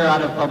take prayer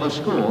out of public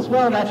schools.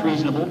 Well, that's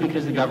reasonable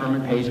because the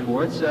government pays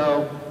for it,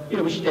 so,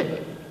 we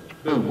should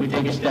we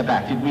take a step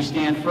back. Did we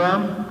stand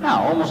firm? No,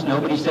 almost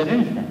nobody said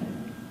anything.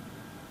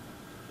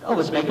 Oh,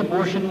 let's make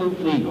abortion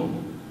legal.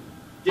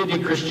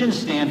 Did Christians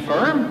stand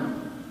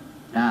firm?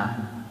 Nah,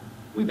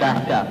 we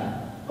backed up.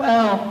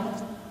 Well,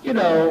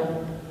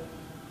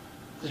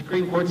 the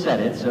Supreme Court said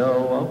it,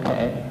 so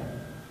okay.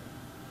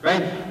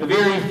 Right?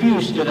 Very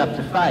few stood up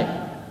to fight.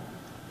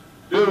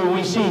 When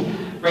we see,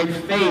 right,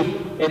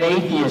 faith and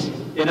atheists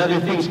and other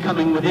things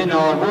coming within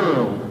our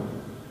world,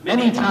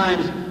 many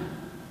times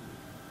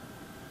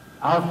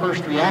our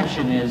first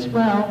reaction is,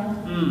 well,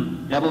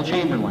 Neville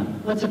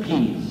Chamberlain, let's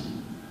appease.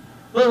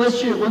 Well,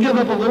 we'll give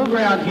up a little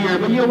ground here,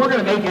 but we're going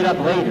to make it up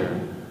later.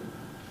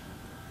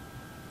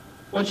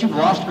 Once you've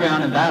lost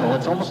ground in battle,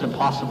 it's almost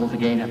impossible to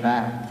gain it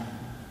back.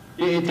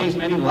 It takes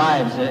many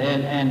lives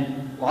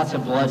and lots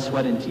of blood,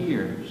 sweat, and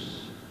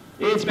tears.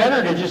 It's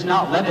better to just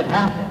not let it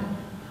happen.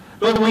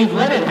 But when we've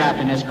let it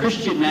happen as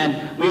Christian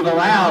men, we've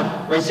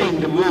allowed, right,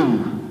 Satan to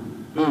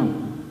move.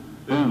 Boom,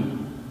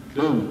 boom,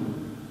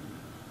 boom.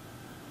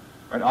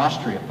 Right,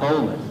 Austria,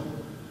 Poland,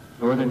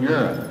 Northern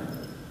Europe,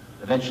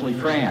 eventually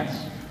France,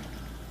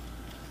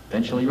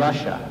 eventually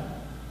Russia,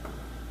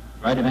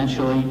 right,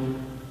 eventually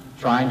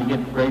trying to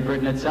get Great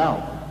Britain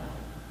itself.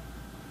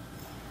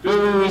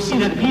 We see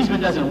that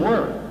appeasement doesn't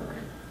work.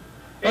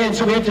 And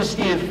so we have to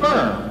stand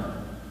firm.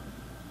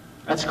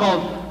 That's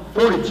called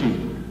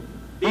fortitude.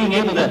 Being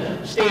able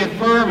to stand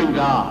firm in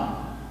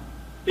God.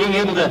 Being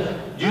able to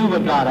do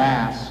what God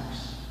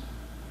asks.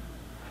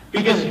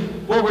 Because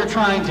what we're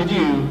trying to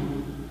do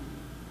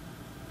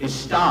is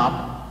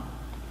stop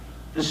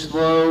the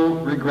slow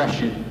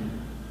regression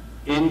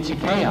into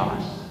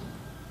chaos.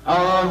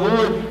 Our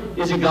Lord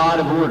is a God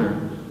of order.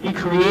 He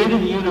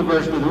created the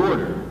universe with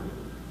order.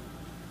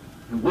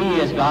 And we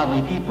as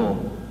godly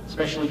people,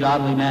 especially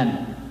godly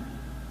men,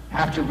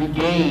 have to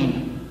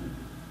regain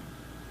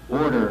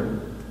order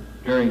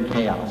during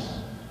chaos.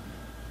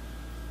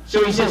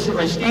 So he says,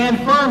 stand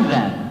firm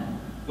then,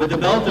 with the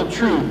belt of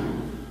truth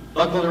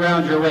buckled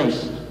around your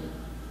waist,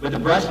 with the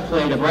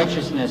breastplate of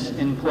righteousness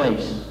in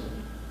place.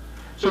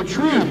 So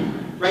truth,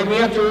 right, we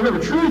have to remember,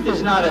 truth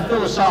is not a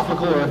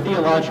philosophical or a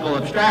theological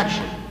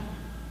abstraction.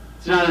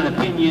 It's not an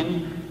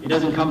opinion. It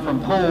doesn't come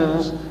from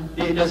polls.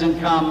 It doesn't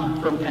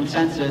come from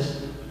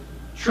consensus.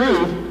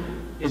 Truth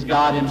is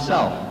God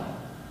himself.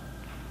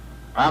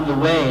 I'm the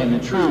way and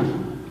the truth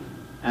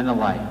and the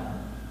light.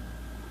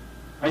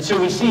 Right, so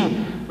we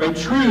see, right,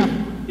 truth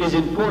is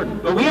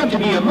important. But we have to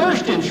be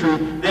immersed in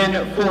truth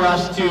then for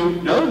us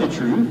to know the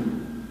truth.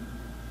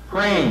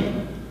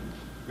 Praying,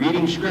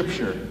 reading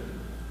Scripture,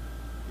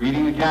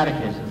 reading the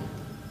Catechism,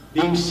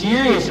 being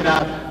serious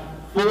about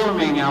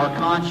forming our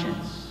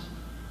conscience.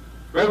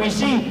 Right, we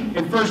see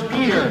in 1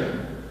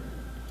 Peter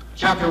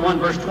chapter 1,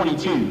 verse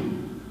 22,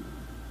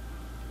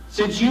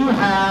 since you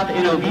have,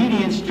 in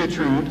obedience to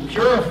truth,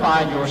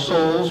 purified your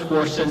souls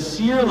for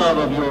sincere love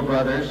of your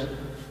brothers,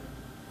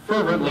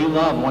 fervently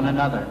love one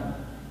another.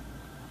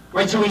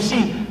 Right, so we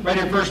see, right,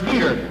 in 1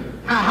 Peter,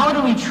 how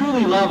do we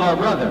truly love our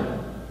brother?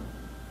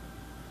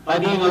 By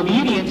being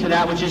obedient to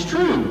that which is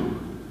true.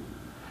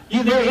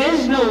 There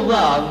is no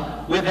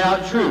love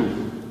without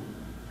truth.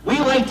 We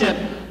like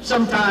to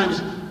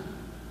sometimes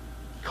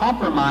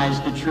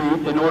compromise the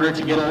truth in order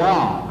to get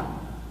along.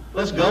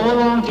 Let's go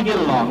along to get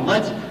along.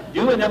 Let's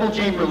do what Neville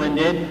Chamberlain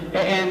did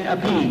and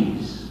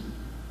appease.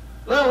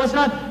 Well, let's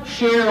not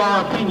share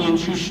our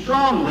opinions too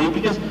strongly,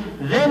 because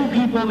then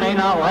people may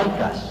not like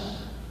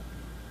us.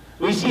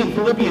 We see in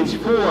Philippians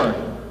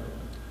 4,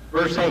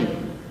 verse 8,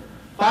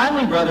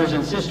 finally, brothers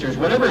and sisters,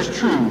 whatever is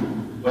true,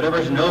 whatever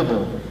is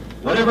noble,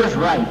 whatever is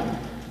right,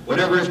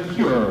 whatever is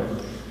pure,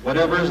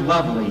 whatever is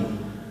lovely,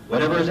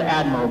 whatever is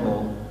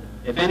admirable,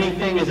 if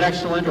anything is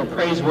excellent or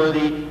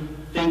praiseworthy,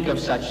 think of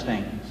such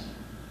things.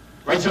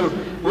 Right, so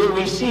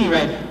we see,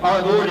 right,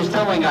 our Lord is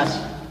telling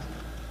us,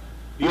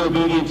 be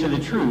obedient to the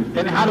truth.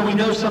 Then how do we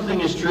know something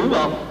is true?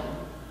 Well,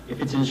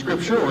 if it's in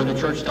Scripture or the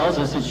church tells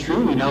us it's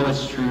true, we know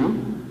it's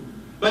true.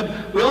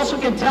 But we also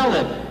can tell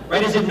it,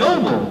 right, is it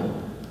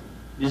noble?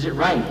 Is it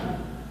right?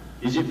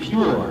 Is it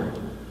pure?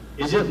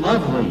 Is it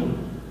lovely?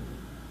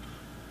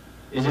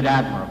 Is it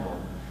admirable?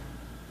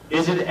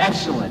 Is it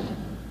excellent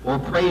or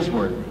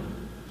praiseworthy?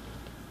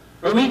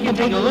 Or we can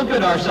take a look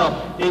at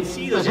ourselves and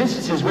see those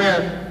instances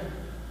where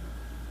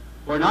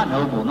we're not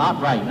noble,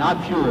 not right,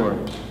 not pure,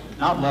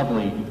 not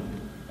lovely,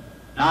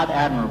 not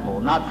admirable,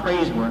 not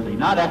praiseworthy,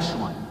 not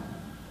excellent.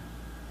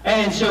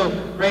 And so,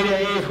 right,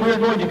 if we're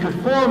going to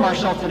conform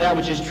ourselves to that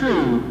which is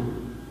true,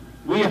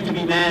 we have to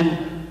be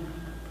men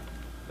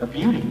of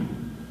beauty,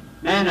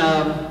 men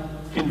of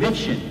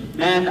conviction,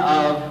 men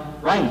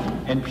of right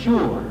and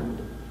pure.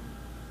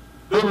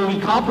 But when we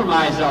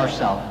compromise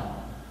ourselves,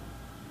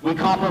 we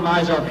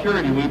compromise our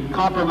purity, we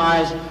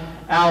compromise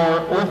our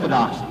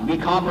orthodoxy, we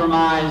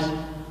compromise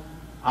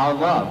our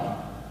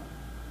love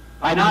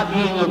by not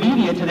being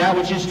obedient to that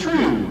which is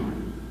true.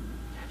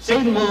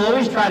 Satan will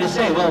always try to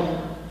say,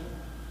 well,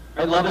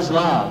 right, love is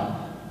love.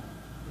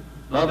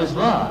 Love is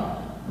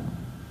love.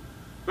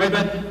 Right,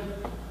 but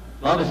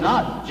love is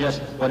not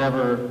just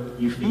whatever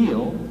you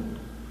feel.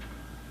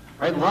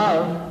 Right,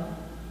 love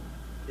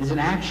is an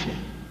action.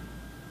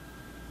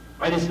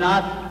 Right, it's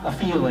not a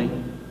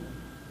feeling.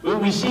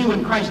 We see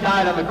when Christ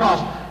died on the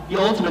cross, the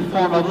ultimate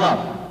form of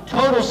love.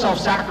 Total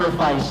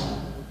self-sacrifice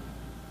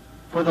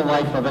for the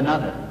life of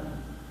another.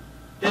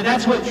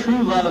 That's what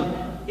true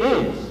love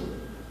is.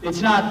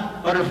 It's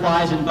not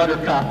butterflies and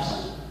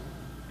buttercups.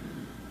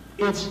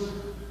 It's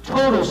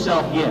total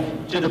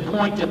self-gift to the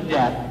point of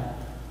death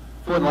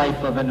for the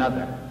life of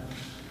another.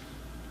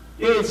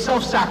 It's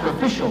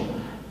self-sacrificial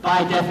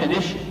by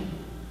definition.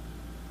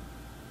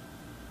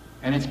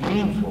 And it's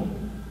painful,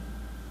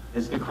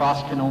 as the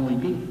cross can only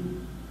be.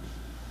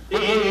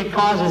 It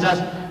causes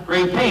us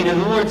great pain.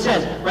 And the Lord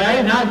says, right, I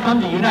did not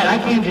come to unite, I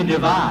came to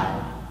divide.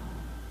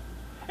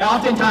 And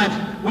oftentimes,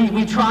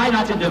 we try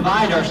not to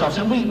divide ourselves,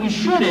 and we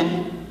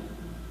shouldn't,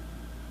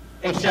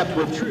 except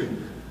with truth.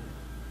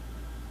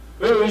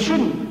 We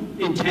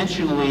shouldn't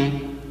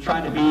intentionally try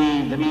to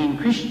be the mean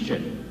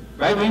Christian,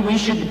 right? We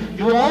should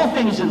do all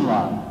things in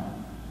love,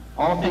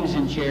 all things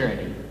in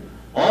charity,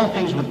 all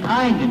things with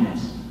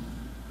kindness.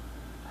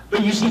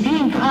 But you see,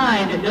 being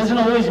kind, it doesn't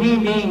always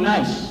mean being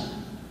nice.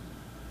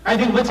 I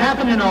think what's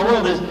happened in our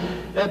world is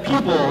that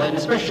people, and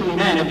especially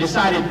men, have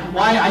decided,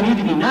 why I need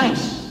to be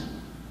nice.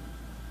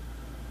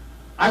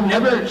 I've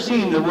never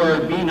seen the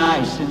word be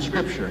nice in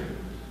Scripture.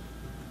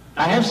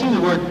 I have seen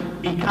the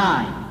word be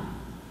kind.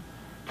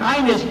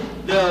 Kindness,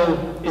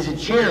 though, is a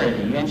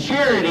charity, and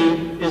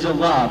charity is a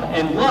love,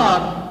 and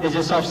love is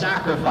a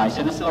self-sacrifice,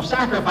 and a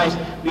self-sacrifice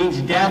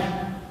means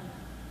death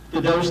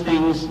to those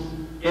things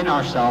in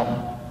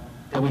ourselves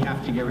that we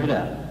have to get rid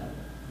of.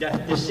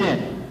 Death to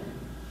sin.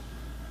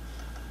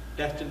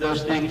 Death to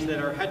those things that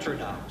are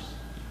heterodox.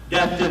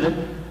 Death to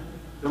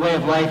the way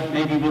of life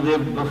maybe we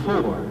lived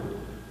before.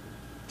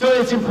 So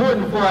it's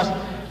important for us,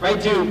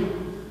 right,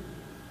 to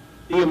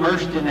be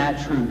immersed in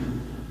that truth.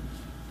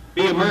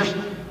 Be immersed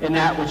in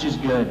that which is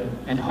good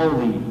and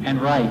holy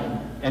and right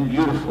and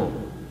beautiful.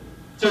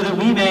 So that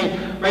we may,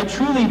 right,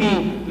 truly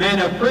be men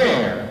of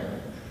prayer,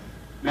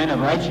 men of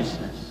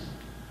righteousness.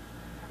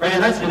 Right,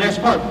 and that's the next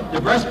part,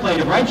 the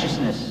breastplate of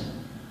righteousness.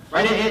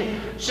 Right,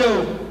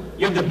 so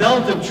you have the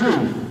belt of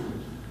truth.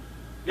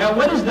 Now,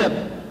 what is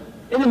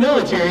in the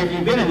military, if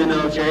you've been in the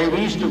military,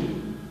 we used to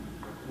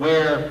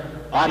wear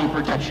body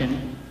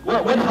protection.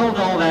 What held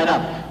all that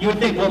up? You would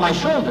think, well, my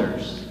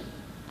shoulders.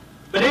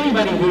 But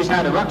anybody who's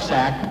had a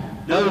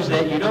rucksack knows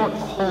that you don't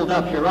hold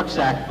up your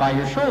rucksack by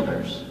your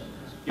shoulders.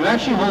 You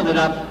actually hold it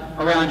up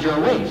around your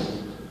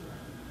waist,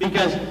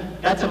 because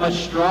that's a much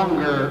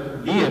stronger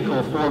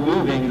vehicle for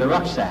moving the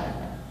rucksack.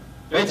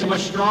 It's a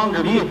much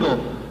stronger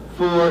vehicle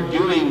for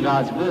doing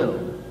God's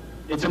will.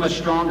 It's a much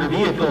stronger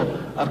vehicle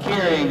of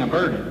carrying a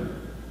burden.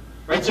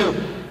 Right? So,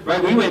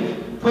 right, we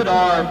would put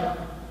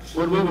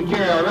when we would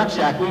carry our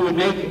rucksack, we would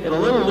make it a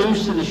little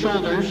loose in the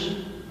shoulders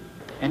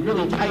and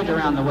really tight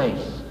around the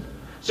waist.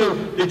 So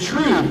the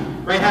truth,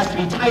 right, has to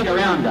be tight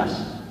around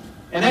us.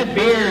 And that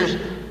bears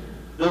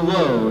the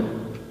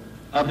load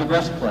of the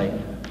breastplate.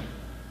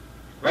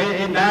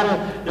 Right? In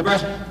battle, the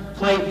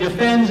breastplate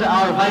defends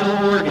our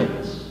vital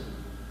organs.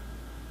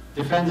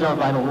 Defends our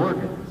vital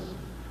organs.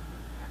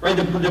 Right?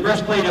 The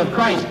breastplate of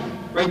Christ,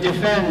 right,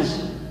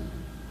 defends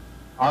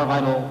our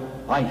vital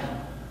life.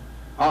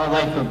 Our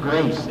life of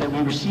grace that we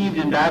received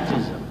in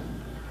baptism.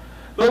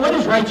 But what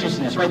is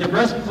righteousness, right? The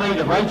breastplate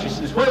of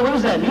righteousness. What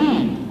does that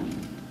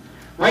mean?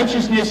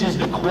 Righteousness is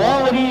the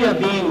quality of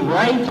being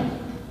right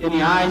in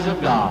the eyes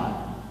of God.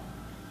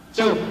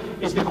 So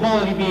it's the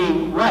quality of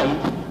being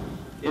right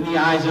in the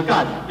eyes of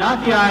God.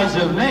 Not the eyes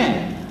of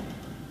man.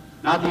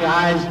 Not the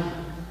eyes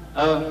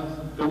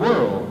of the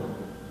world.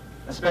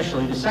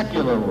 Especially the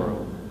secular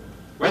world.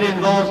 Right? It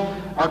involves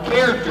our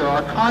character,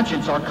 our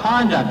conscience, our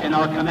conduct, and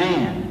our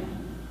command.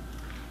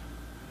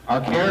 Our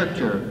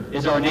character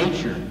is our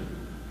nature.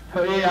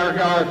 Our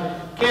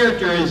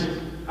character is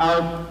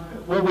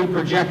what we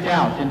project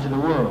out into the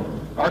world.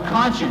 Our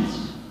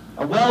conscience,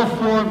 a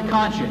well-formed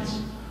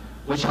conscience,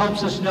 which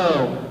helps us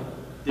know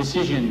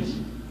decisions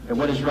and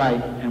what is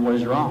right and what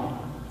is wrong.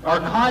 Our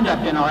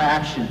conduct and our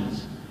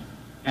actions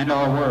and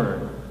our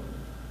word.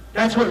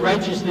 That's what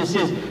righteousness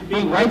is.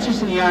 Being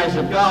righteous in the eyes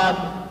of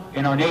God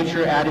in our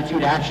nature,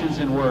 attitude, actions,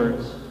 and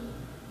words.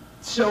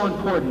 It's so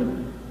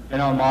important in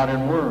our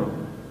modern world.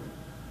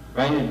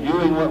 Right? And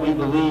doing what we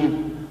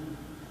believe,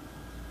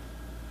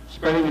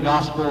 spreading the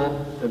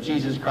gospel of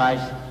Jesus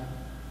Christ,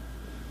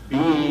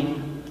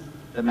 being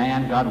the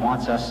man God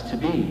wants us to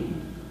be.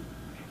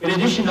 In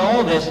addition to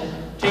all this,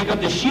 take up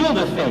the shield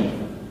of faith,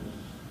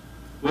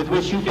 with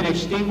which you can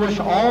extinguish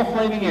all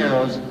flaming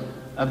arrows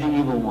of the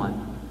evil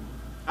one.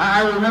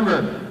 I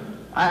remember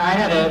I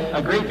had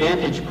a great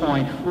vantage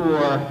point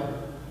for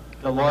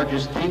the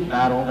largest tank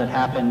battle that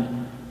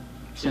happened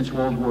since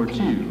World War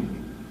II.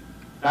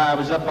 I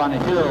was up on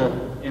a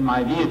hill in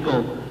my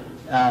vehicle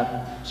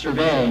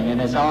surveying,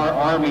 and as our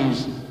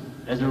armies,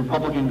 as the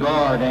Republican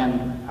Guard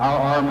and our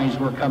armies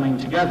were coming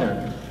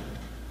together,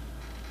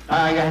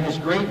 I had this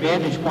great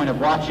vantage point of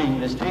watching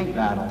this tank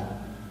battle.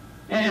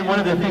 And one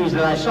of the things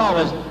that I saw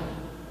was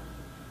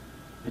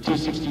the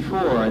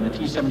T-64 and the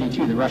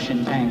T-72, the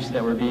Russian tanks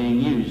that were being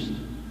used.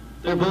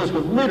 Their bullets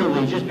would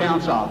literally just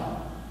bounce off.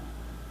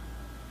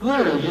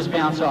 Literally just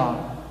bounce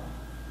off.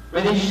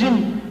 Right? They just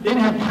didn't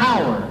have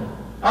power.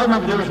 I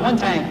remember there was one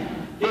tank,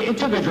 it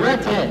took a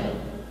direct hit.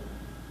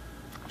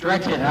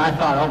 Direct hit, and I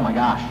thought, oh my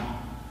gosh,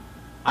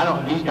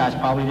 these guys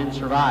probably didn't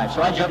survive.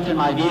 So I jumped in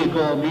my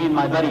vehicle, me and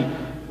my buddy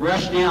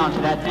rushed down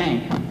to that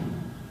tank.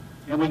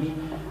 And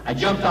I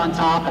jumped on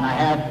top, and I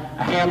had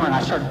a hammer, and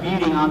I started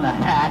beating on the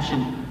hatch,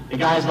 and the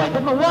guy's like,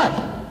 but what?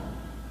 I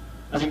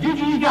was like, dude,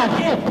 you just got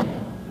hit.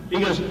 He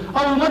goes,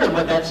 oh, we wondered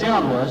what that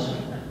sound was.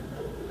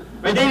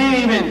 But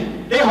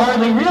they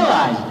hardly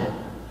realized it.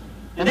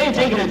 And they had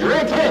taken a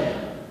direct hit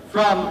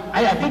from,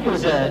 I think it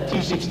was a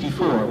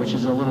T-64, which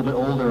is a little bit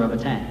older of a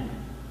tank.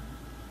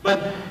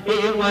 But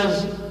it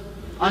was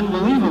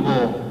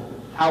unbelievable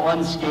how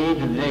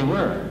unscathed they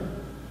were.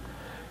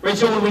 Right,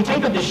 so when we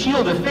take up the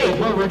shield of faith,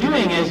 what we're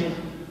doing is,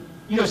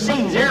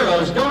 Satan's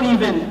arrows you don't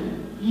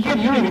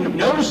even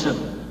notice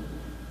them.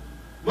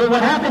 But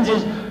what happens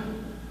is,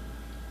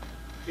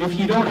 if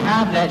you don't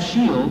have that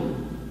shield,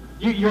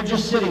 you're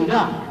just sitting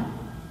duck.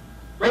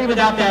 Right,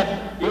 without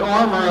the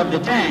armor of the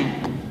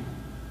tank,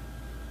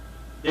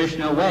 there's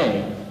no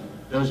way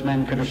those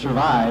men could have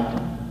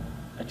survived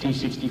a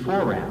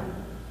T-64 round.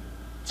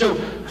 So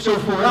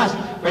for us,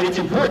 right, it's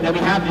important that we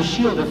have the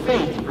shield of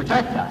faith to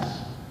protect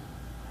us.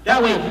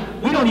 That way,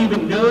 we don't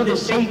even know that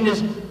Satan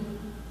is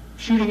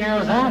shooting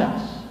arrows at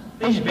us.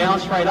 They just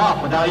bounce right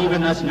off without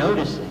even us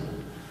noticing.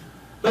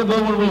 But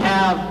when we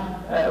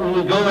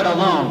go it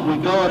alone,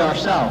 we go it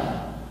ourselves,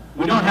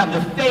 we don't have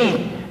the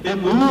faith that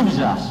moves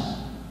us,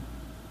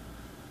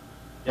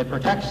 that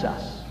protects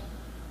us,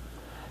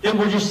 then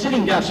we're just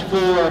sitting ducks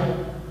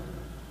for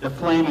the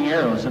flaming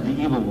arrows of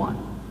the evil one.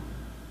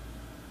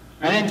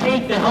 And then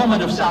take the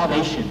helmet of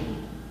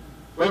salvation.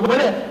 Right?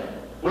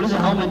 What does a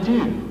helmet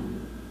do?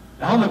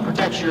 The helmet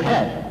protects your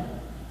head,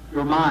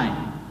 your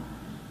mind,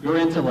 your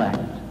intellect,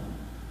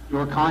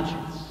 your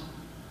conscience.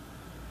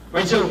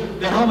 Right? So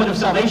the helmet of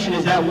salvation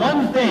is that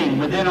one thing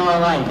within our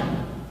life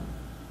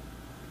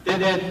that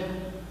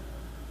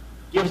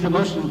gives one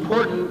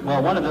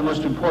of the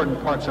most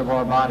important parts of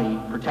our body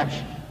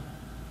protection.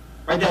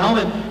 Right? The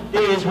helmet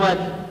is what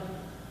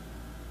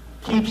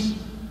keeps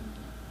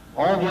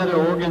all the other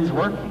organs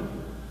working.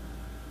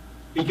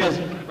 Because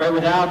right,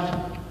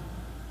 without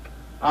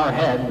our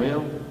head,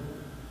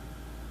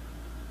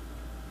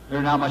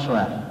 there's not much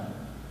left.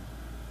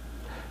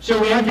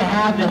 So we have to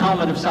have the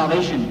helmet of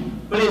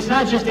salvation. But it's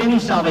not just any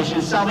salvation,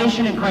 it's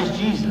salvation in Christ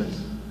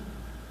Jesus.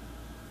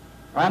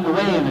 I'm the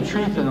way and the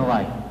truth and the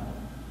life.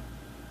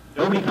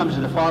 Nobody comes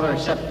to the Father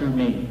except through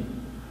me.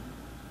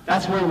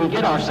 That's where we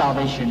get our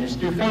salvation, is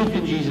through faith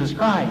in Jesus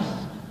Christ.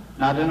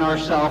 Not in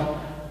ourselves,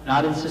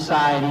 not in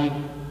society,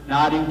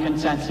 not in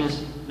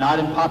consensus, not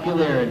in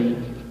popularity,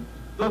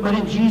 but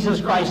in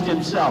Jesus Christ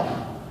himself.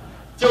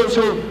 So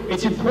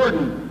it's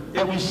important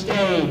that we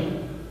stay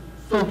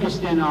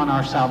focused in on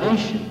our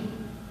salvation.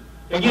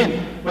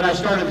 Again, when I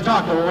started the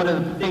talk, one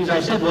of the things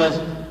I said was,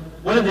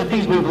 one of the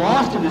things we've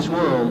lost in this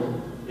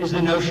world is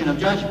the notion of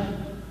judgment.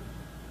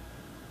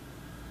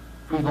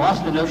 If we've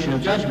lost the notion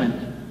of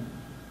judgment,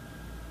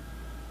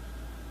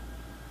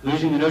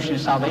 losing the notion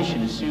of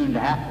salvation is soon to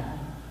happen.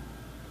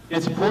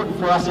 It's important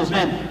for us as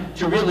men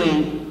to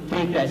really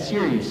take that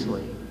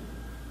seriously.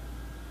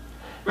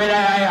 Right?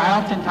 I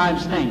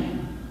oftentimes think,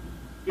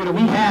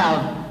 we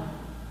have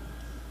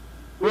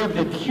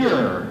the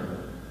cure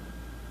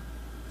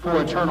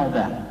for eternal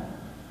death.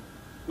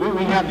 We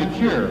have the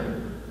cure.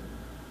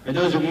 And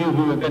those of you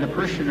who have been a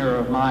parishioner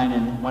of mine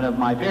in one of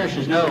my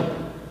parishes know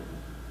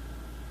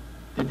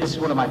that this is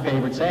one of my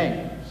favorite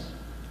sayings.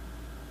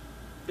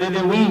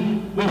 That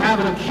we have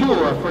a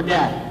cure for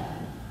death,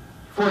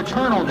 for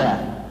eternal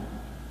death,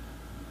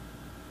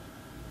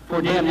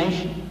 for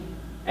damnation.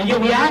 And yet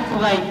we act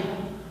like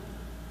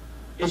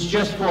it's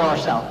just for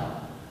ourselves.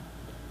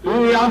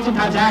 We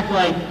oftentimes act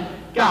like,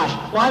 gosh,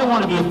 well, I don't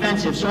want to be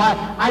offensive, so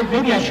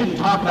maybe I shouldn't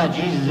talk about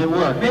Jesus at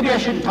work. Maybe I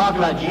shouldn't talk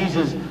about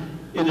Jesus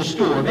in the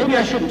store. Maybe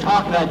I shouldn't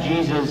talk about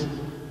Jesus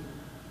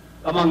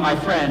among my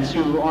friends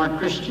who aren't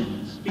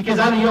Christians, because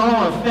I don't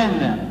want to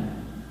offend them.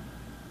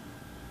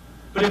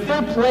 But if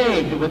they're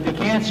plagued with the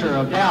cancer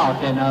of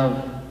doubt and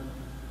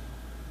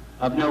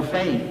of no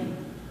faith,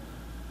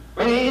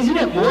 right, isn't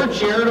it more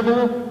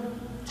charitable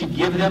to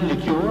give them the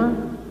cure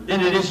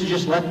than it is to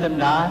just let them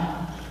die?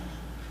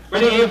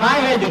 But if I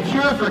had the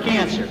cure for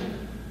cancer,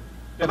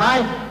 if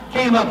I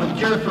came up with a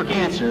cure for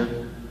cancer,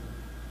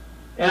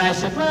 and I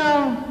said,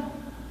 well,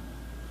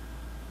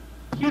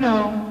 you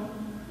know,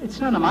 it's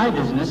none of my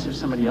business if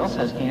somebody else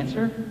has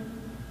cancer.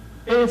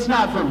 It's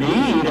not for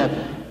me to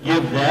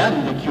give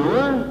them the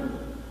cure.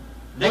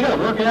 They got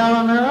to work it out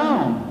on their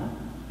own.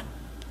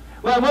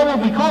 Well, what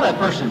would we call that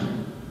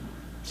person?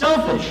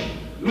 Selfish,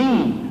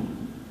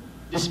 mean,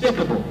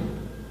 despicable.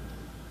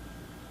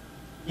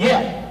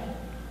 Yet,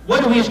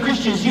 what do we as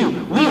Christians do?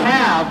 We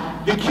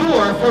have the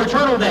cure for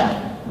eternal death.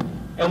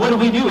 And what do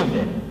we do with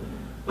it?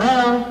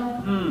 Well,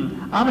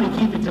 I'm going to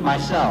keep it to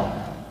myself.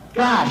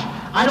 Gosh,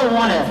 I don't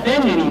want to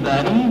offend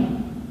anybody.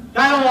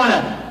 I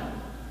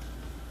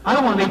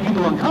don't want to make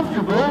people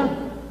uncomfortable.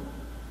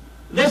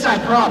 This I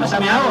promise. I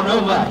mean, I don't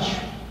know much,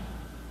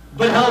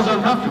 but hell's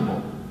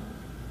uncomfortable.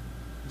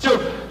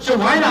 So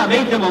why not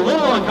make them a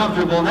little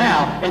uncomfortable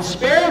now and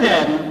spare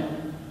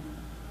them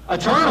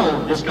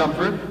eternal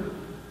discomfort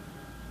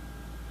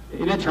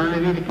in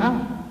eternity to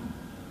come?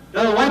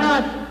 So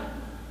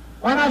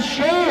why not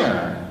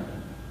share?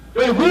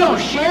 If we don't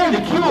share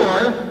the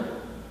cure,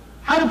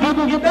 how do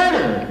people get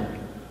better?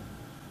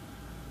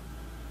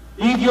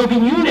 The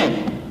Ethiopian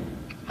eunuch.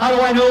 How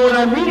do I know what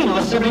I'm reading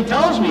unless somebody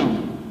tells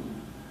me?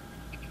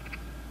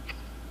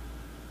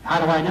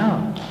 How do I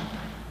know?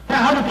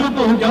 How do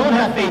people who don't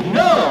have faith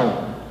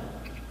know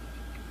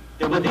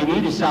that what they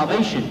need is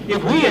salvation?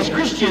 If we as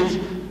Christians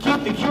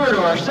keep the cure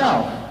to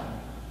ourselves,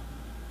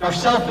 are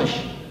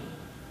selfish,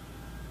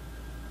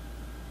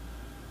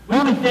 we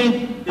would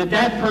think that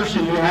that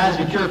person who has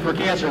the cure for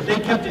cancer, if they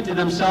kept it to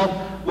themselves,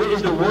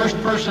 is the worst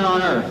person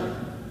on earth.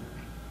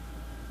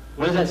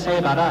 What does that say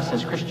about us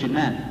as Christian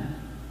men?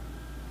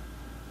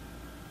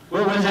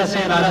 Well, what does that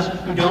say about us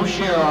who don't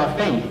share our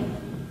faith?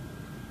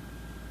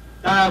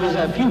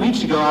 A few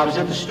weeks ago, I was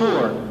at the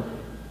store,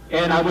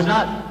 and I was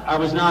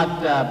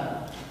not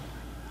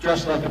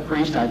dressed like a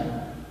priest.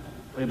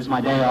 It was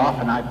my day off,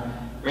 and I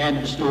ran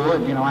to the store,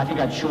 and I think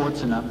I had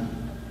shorts and a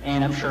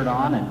A&M shirt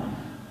on, and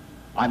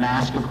my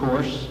mask, of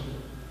course.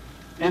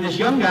 And this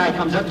young guy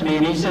comes up to me,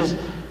 and he says,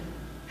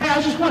 "Hey,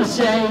 I just want to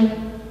say,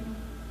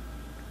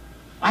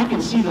 I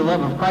can see the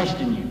love of Christ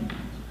in you.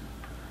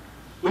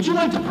 Would you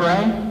like to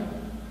pray?"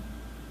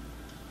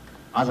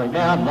 I was like,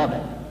 "Man, I'd love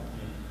it."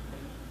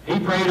 He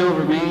prayed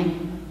over me.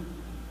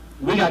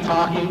 We got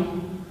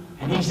talking,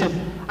 and he said,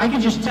 "I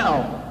can just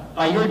tell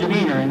by your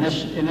demeanor in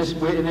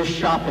this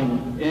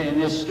shopping, in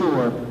this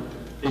store,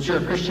 that you're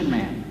a Christian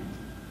man."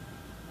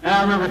 And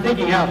I remember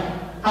thinking how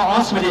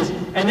awesome it is.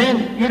 And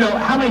then,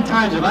 how many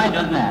times have I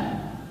done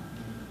that?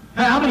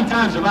 How many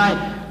times have I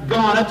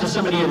gone up to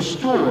somebody at a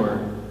store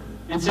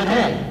and said,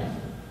 "Hey,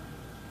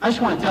 I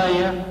just want to tell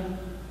you,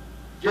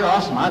 you're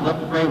awesome. I'd love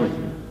to pray with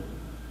you."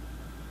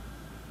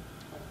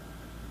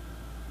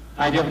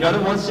 I've done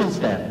it once since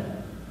then,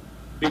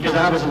 because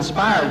I was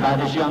inspired by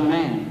this young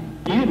man.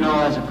 He didn't know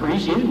I was a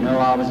priest. He didn't know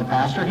I was a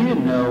pastor. He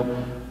didn't know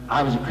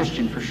I was a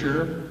Christian for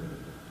sure.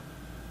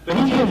 But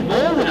he was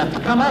bold enough to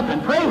come up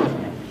and pray with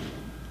me.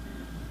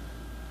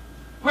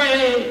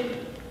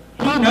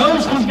 He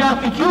knows he's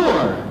got the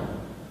cure,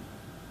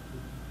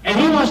 and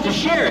he wants to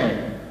share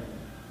it.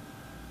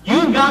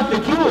 You've got the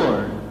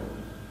cure.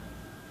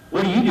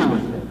 What do you do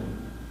with it?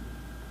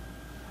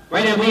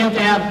 Right? And we have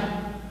to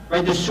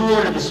have the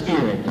sword of the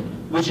Spirit,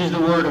 which is the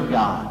Word of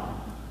God.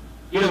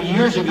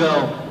 Years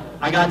ago,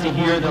 I got to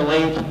hear the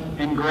late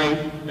and great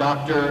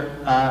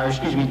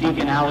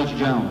Deacon Alex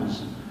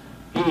Jones.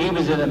 He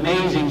was an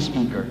amazing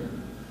speaker.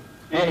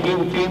 And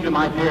he came to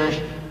my parish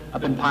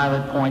up in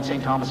Pilot Point,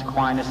 St. Thomas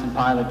Aquinas in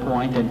Pilot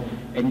Point,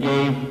 and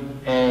gave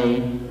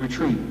a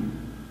retreat.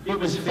 It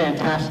was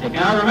fantastic. And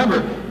I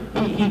remember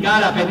he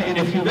got up, and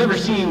if you've ever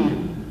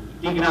seen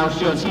Deacon Alex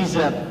Jones, he was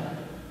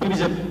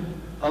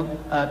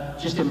a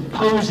just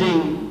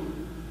imposing,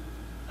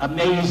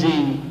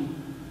 amazing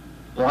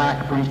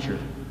black preacher.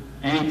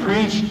 And he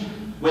preached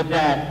with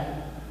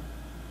that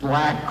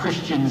black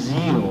Christian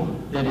zeal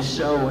that is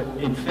so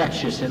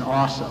infectious and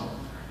awesome.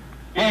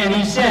 And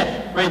he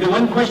said, the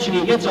one question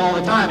he gets all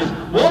the time is,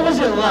 what was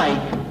it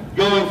like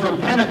going from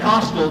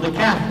Pentecostal to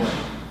Catholic?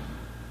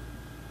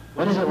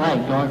 What is it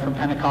like going from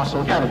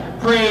Pentecostal to Catholic?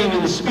 Praying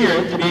in the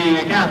Spirit to being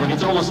a Catholic.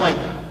 It's almost like,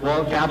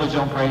 well, Catholics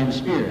don't pray in the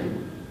Spirit.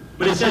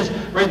 But it says,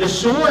 the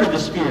sword of the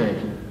Spirit,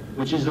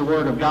 which is the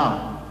Word of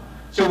God.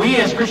 So we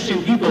as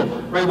Christian people,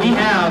 we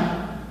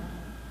have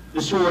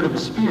the sword of the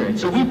Spirit.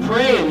 So we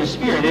pray in the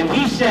Spirit. And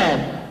he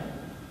said,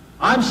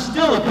 I'm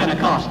still a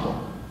Pentecostal.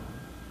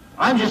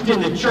 I'm just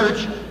in the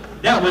church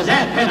that was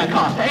at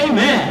Pentecost.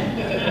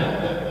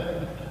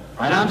 Amen.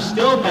 I'm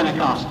still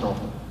Pentecostal.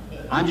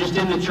 I'm just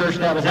in the church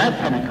that was at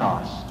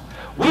Pentecost.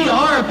 We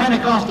are a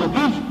Pentecostal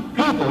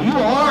people. You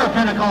are a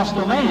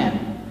Pentecostal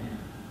man.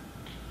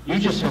 You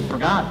just have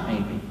forgotten,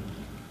 maybe.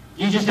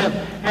 You just have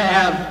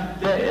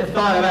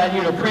thought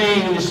about,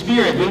 praying in the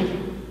Spirit.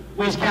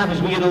 We as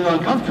Catholics, we get a little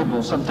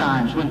uncomfortable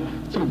sometimes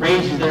when someone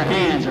raises their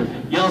hands or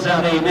yells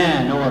out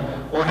amen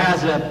or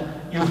has a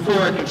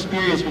euphoric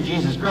experience with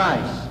Jesus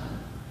Christ.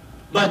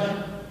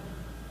 But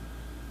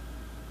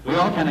We're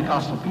all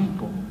Pentecostal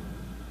people.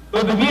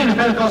 But being a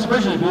Pentecostal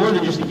person is more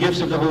than just the gifts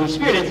of the Holy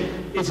Spirit.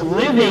 It's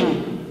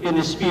living in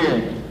the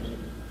Spirit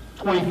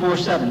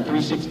 24/7,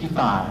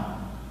 365.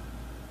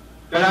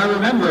 But I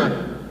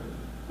remember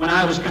when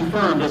I was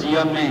confirmed as a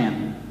young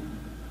man.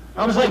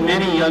 I was like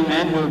many young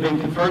men who have been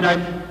confirmed.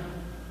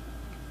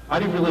 I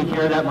didn't really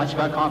care that much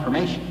about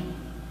confirmation.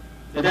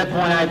 At that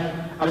point,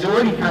 I was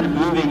already kind of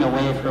moving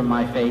away from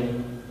my faith.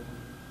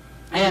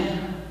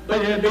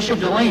 But Bishop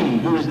Delaney,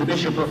 who was the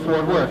Bishop of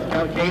Fort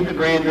Worth, came to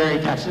Granbury,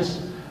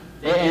 Texas,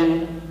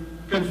 and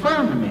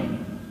confirmed me.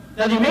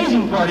 Now, the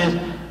amazing part is,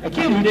 a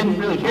kid who didn't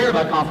really care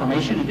about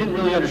confirmation, and didn't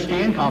really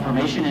understand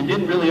confirmation, and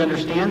didn't really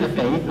understand the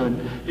faith, or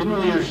didn't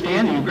really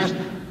understand the Eucharist,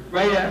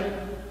 right?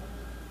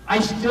 I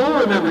still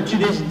remember to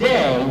this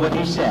day what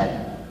he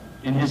said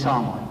in his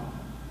homily.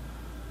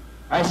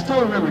 I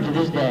still remember to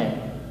this day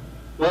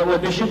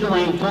what Bishop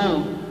Delaney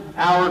told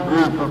our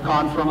group of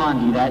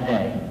confirmandi that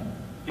day.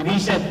 And he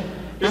said,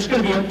 there's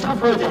going to be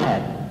tough roads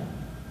ahead.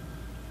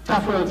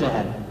 Tough roads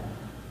ahead.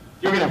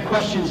 You're going to have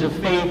questions of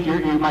faith. You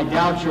might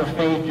doubt your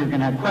faith. You're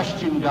going to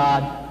question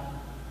God.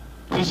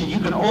 He said, you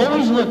can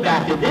always look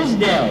back to this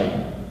day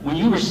when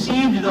you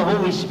received the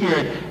Holy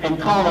Spirit and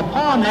call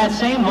upon that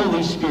same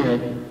Holy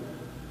Spirit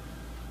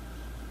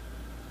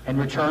and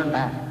return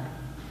back.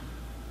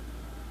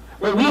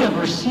 Where we have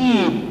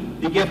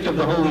received the gift of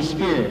the Holy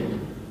Spirit.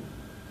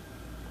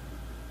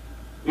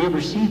 We have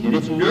received it.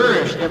 It's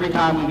nourished every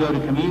time we go to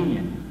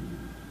communion.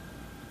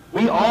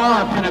 We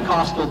are a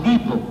Pentecostal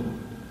people.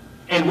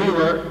 And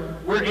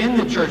we're in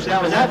the church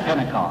that was at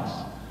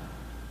Pentecost.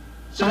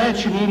 So that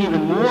should mean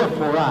even more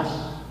for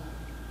us.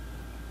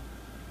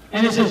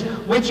 And it says,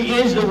 which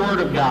is the Word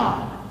of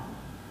God.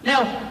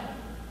 Now,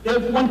 the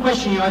one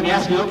question you might be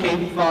asking,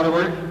 okay, Father,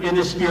 we're in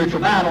this spiritual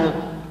battle.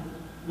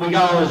 We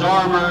got all this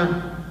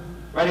armor,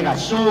 right? We got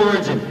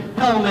swords and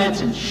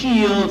helmets and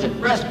shields and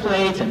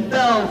breastplates and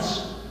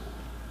belts.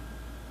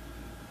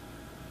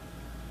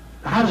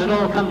 How does it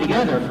all come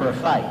together for a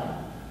fight?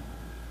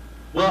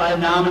 Well,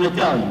 now I'm going to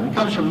tell you. It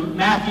comes from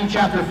Matthew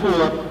chapter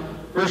 4,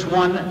 verse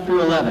 1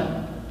 through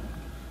 11.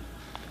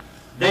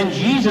 Then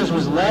Jesus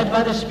was led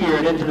by the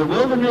Spirit into the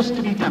wilderness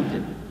to be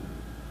tempted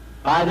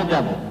by the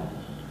devil.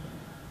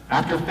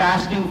 After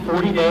fasting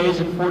 40 days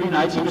and 40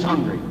 nights, he was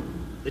hungry.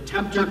 The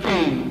tempter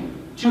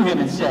came to him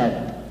and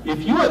said,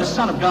 if you are the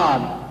Son of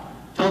God,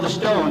 tell the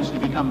stones to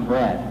become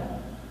bread.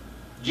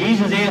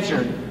 Jesus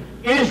answered,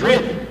 it is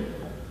written,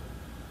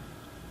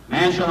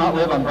 man shall not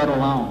live on bread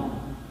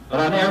alone, but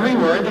on every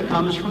word that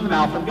comes from the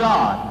mouth of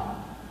God.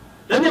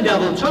 Then the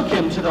devil took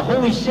him to the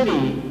holy city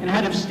and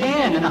had him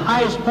stand in the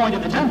highest point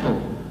of the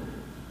temple.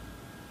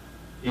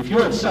 If you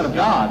are the Son of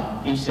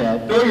God, he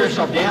said, throw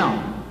yourself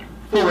down,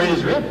 for it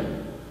is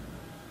written,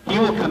 he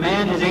will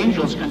command his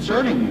angels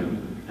concerning you,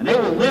 and they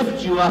will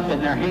lift you up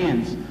in their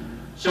hands,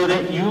 so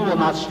that you will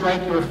not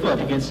strike your foot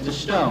against a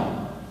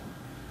stone.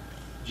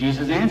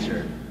 Jesus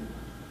answered,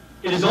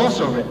 it is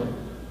also written,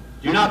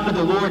 do not put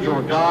the Lord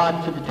your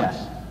God to the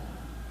test.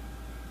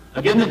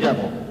 Again the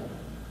devil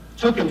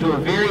took him to a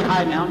very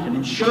high mountain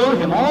and showed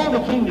him all the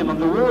kingdom of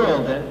the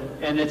world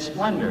and its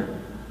splendor.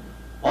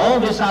 All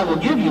this I will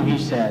give you, he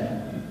said,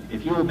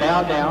 if you will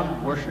bow down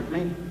and worship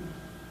me.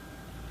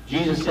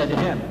 Jesus said to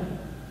him,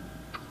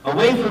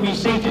 away from me,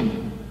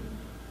 Satan,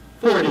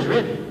 for it is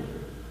written,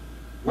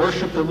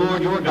 worship the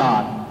Lord your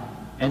God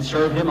and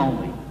serve him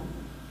only.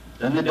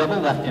 Then the devil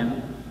left him,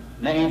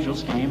 and the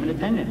angels came and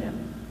attended him.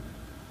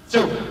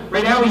 So,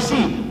 right now we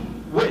see,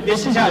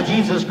 this is how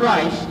Jesus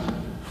Christ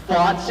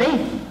fought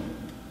Satan.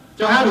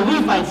 So how do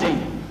we fight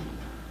Satan?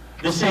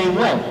 The same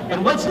way.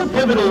 And what's the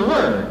pivotal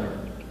word?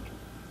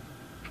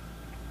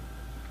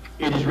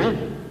 It is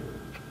written.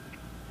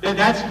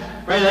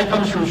 That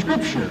comes from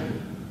Scripture.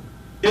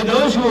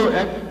 Those who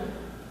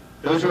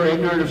are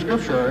ignorant of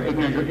Scripture are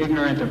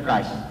ignorant of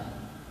Christ.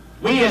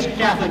 We as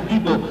Catholic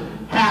people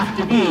have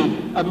to be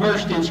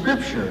immersed in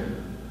Scripture.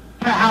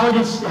 How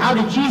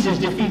did Jesus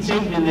defeat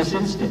Satan in this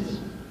instance?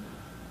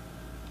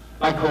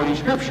 By quoting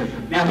Scripture.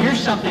 Now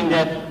here's something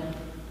that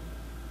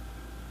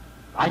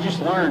I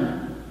just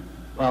learned,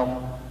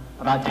 well,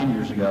 about 10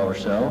 years ago or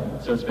so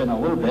it's been a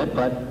little bit,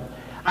 but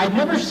I'd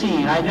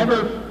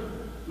never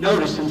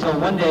noticed until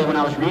one day when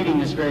I was reading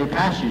this very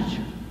passage,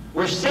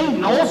 where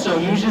Satan also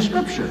uses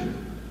Scripture.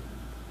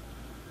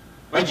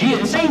 Right?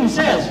 Satan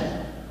says,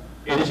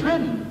 it is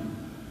written.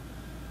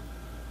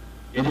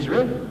 It is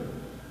written.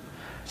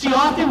 See,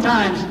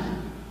 oftentimes,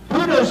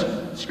 who knows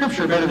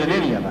Scripture better than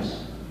any of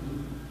us?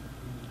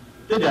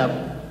 The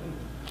devil.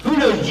 Who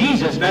knows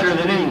Jesus better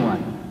than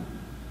anyone?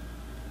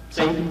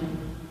 Satan.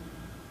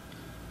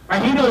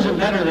 Right? He knows him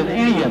better than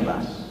any of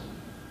us.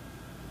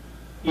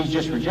 He's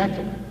just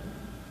rejected him.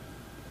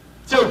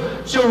 So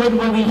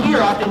when we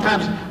hear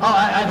oftentimes,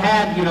 I've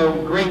had,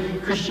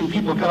 great Christian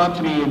people come up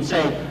to me and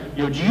say,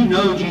 do you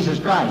know Jesus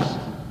Christ?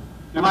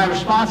 And my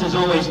response is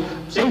always,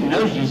 Satan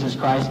knows Jesus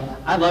Christ.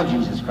 I love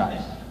Jesus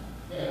Christ.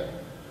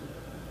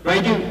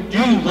 Right? Do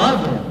you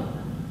love him?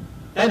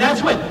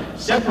 That's what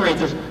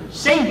separates us.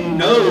 Satan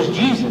knows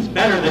Jesus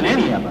better than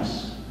any of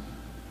us.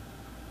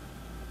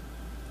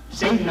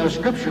 Satan knows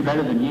Scripture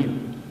better than you.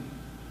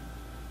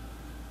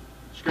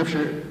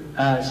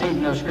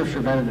 Satan knows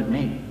Scripture better than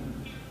me.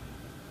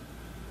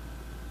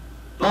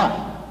 But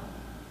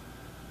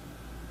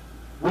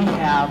we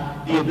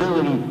have the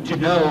ability to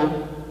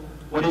know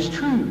what is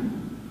true.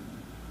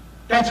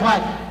 That's why,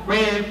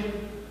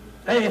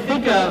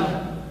 think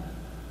of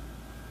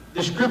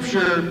the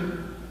Scripture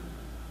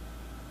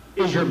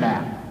is your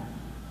map.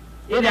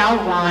 It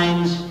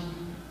outlines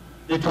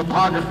the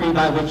topography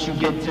by which you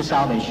get to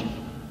salvation.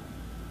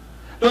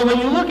 But when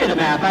you look at a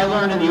map, I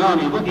learned in the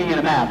Army, looking at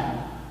a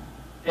map,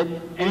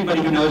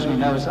 anybody who knows me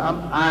knows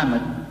I'm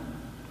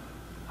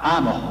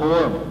a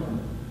horrible,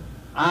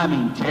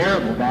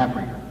 terrible map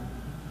reader.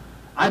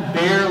 I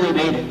barely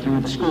made it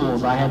through the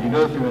schools I had to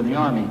go through in the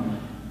Army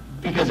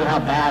because of how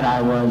bad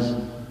I was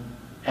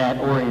at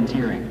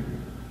orienteering.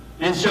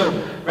 And so,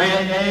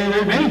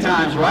 there are many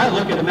times where I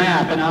look at a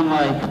map and I'm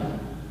like,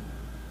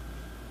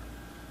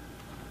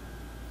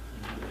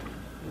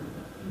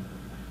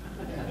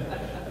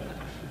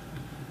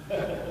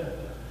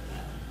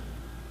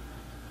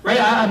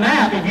 a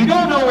map, if you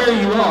don't know where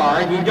you are,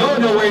 and you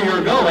don't know where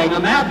you're going, a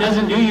map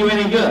doesn't do you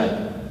any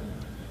good.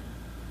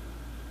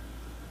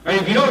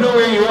 If you don't know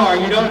where you are,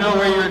 you don't know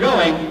where you're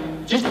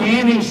going, just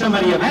handing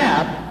somebody a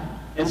map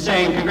and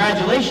saying,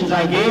 congratulations,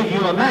 I gave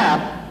you a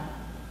map,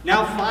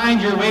 now find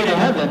your way to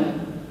heaven.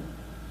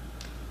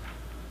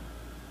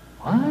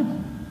 What?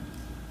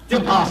 It's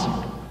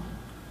impossible.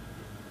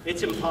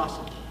 It's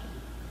impossible.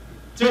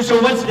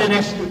 So what's the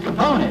next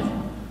component?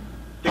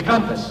 The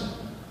compass.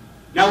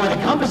 Now, with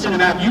a compass and a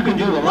map, you can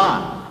do a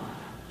lot.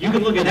 You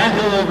can look at that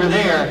hill over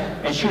there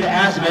and shoot an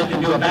azimuth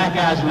and do a back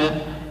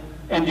azimuth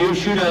and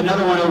shoot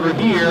another one over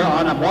here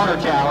on a water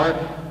tower.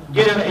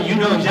 You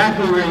know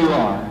exactly where you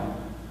are.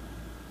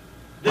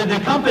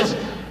 The compass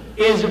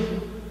is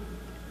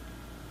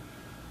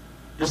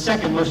the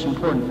second most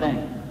important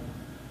thing.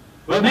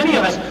 Well, many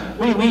of us,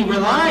 we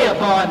rely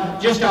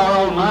upon just our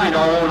own mind,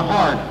 our own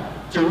heart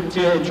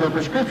to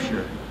interpret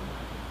Scripture.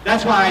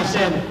 That's why I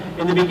said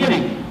in the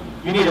beginning,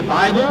 you need a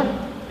Bible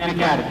and a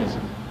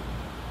catechism.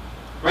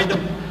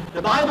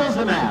 The Bible is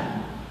the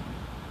map.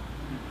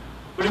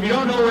 But if you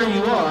don't know where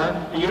you are,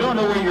 and you don't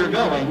know where you're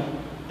going,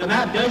 the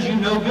map does you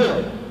no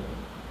good.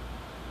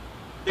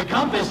 The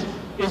compass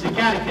is the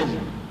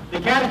catechism.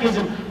 The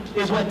catechism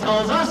is what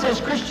tells us as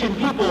Christian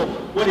people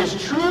what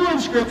is true in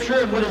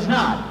Scripture and what is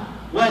not.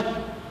 What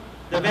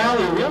the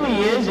valley really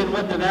is and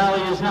what the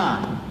valley is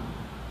not.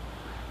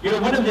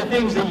 One of the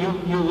things that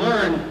you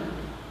learn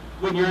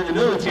when you're in the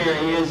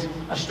military is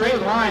a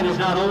straight line is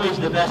not always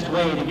the best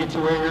way to get to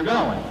where you're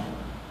going.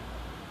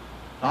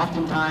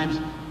 Oftentimes,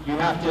 you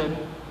have to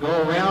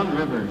go around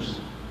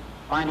rivers,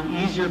 find an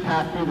easier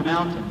path through the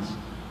mountains,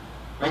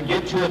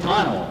 get to a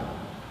tunnel,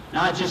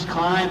 not just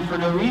climb for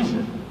no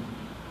reason.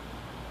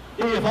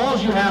 If all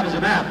you have is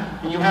a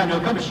map, and you have no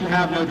compass, you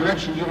have no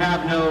direction, you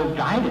have no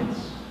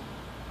guidance.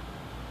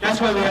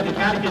 That's why we have the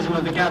Catechism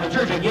of the Catholic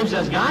Church. It gives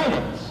us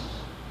guidance.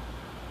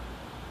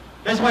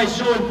 That's why it's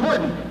so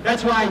important.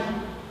 That's why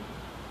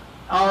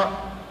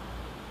our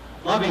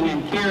loving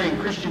and caring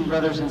Christian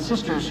brothers and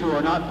sisters who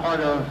are not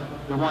part of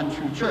the one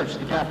true church,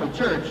 the Catholic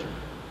Church,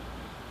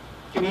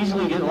 can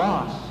easily get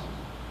lost.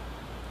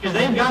 Because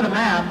they've got a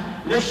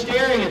map, they're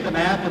staring at the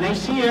map, and they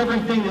see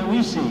everything that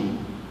we see.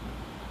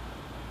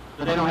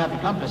 But they don't have the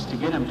compass to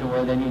get them to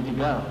where they need to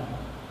go.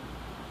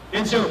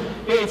 And so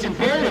it's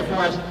imperative for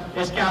us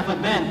as Catholic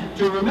men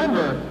to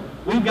remember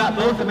we've got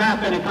both a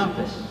map and a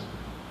compass.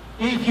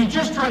 If you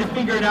just try to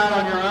figure it out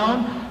on your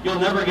own, you'll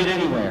never get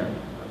anywhere.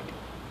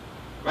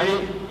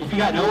 If you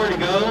got nowhere to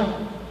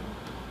go,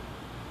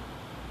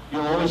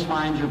 you'll always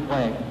find your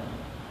way.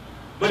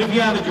 But if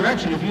you have a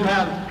direction, if you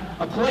have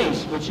a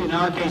place, which in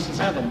our case is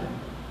heaven,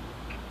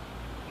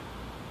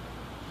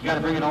 you got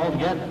to bring it all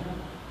together.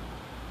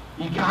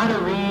 You got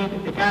to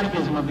read the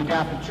Catechism of the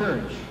Catholic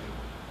Church.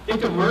 You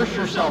have to immerse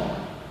yourself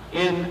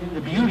in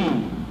the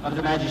beauty of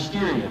the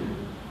Magisterium,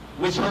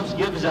 which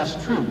gives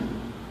us truth.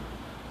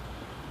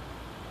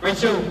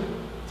 So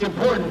it's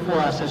important for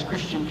us as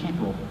Christian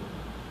people.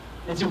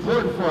 It's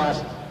important for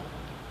us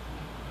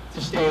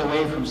to stay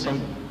away from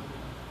Satan.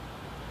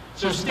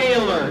 So stay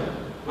alert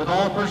with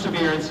all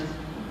perseverance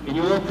in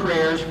your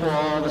prayers for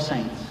all the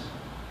saints.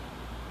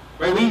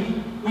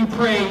 We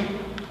pray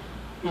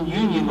in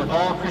union with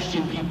all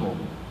Christian people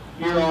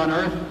here on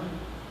earth,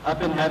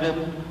 up in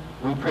heaven.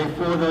 We pray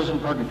for those in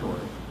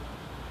purgatory.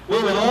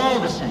 We're with all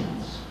the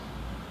saints.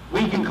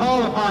 We can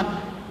call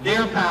upon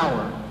their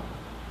power.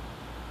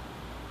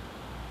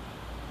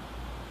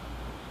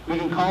 We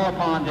can call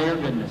upon their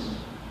goodness.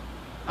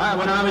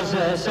 When I was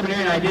a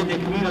seminarian, I did the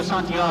Camino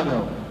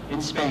Santiago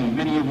in Spain.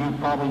 Many of you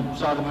probably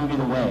saw the movie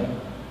The Way.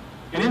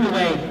 And in The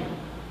Way,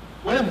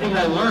 one of the things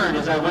I learned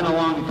as I went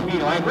along the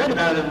Camino, I read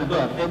about it in the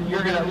book, that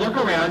you're going to look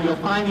around, you'll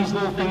find these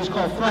little things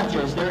called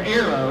flechas. They're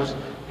arrows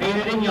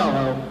painted in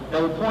yellow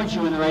that will point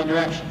you in the right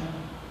direction.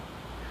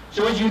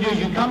 So what you do is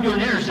you come to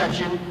an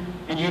intersection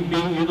and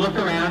you'd look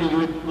around and you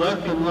would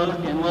look and look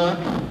and look,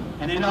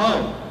 and then,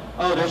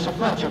 oh, there's a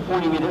flecha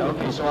pointing me to,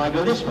 okay, so I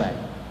go this way.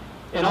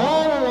 And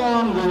all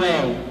along the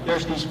way,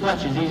 there's these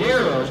fletches, these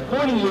arrows,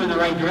 pointing you in the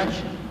right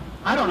direction.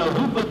 I don't know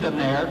who put them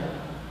there.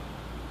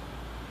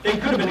 They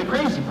could have been a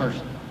crazy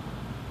person,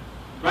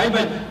 right?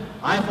 But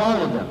I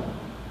followed them.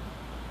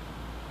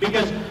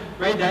 Because,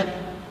 right,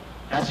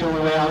 that's the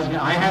only way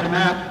I had a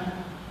map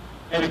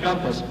and a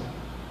compass.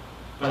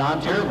 But I'm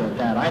terrible at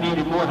that. I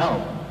needed more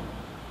help.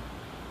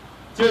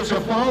 So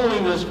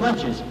following those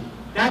fletches,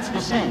 that's the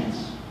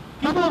saints.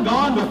 People have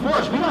gone before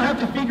us. We don't have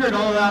to figure it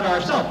all out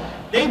ourselves.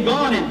 They've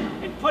gone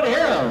and put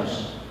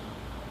arrows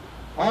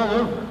all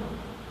over.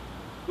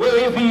 Well,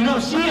 if you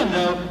don't see them,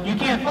 though, you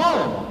can't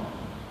follow them.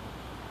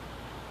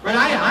 Right?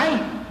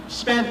 I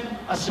spent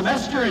a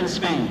semester in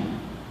Spain,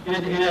 in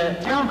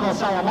a town called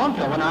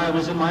Salamanca when I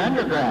was in my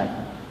undergrad.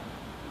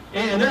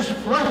 And there's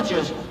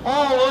fletches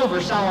all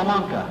over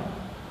Salamanca.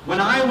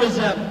 When I was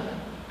a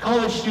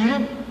college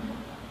student,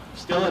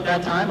 still at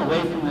that time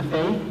away from the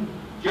faith,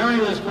 do you know how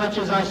many of those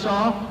fletches I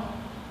saw?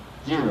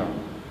 Zero.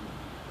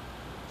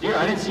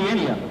 I didn't see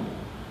any of them.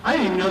 I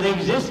didn't even know they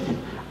existed.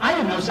 I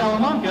didn't know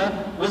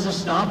Salamanca was a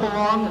stop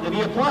along the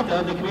Via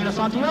Plata of the Camino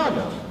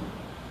Santiago.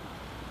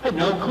 I had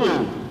no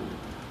clue.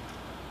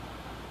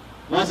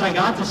 Once I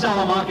got to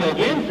Salamanca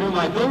again through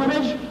my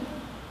pilgrimage,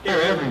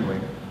 they're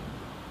everywhere.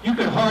 You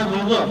could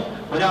hardly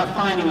look without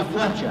finding a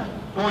flecha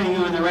pointing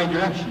you in the right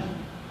direction.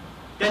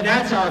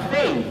 That's our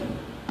faith.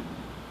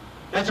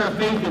 That's our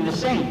faith in the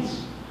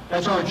saints.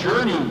 That's our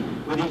journey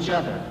with each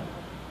other.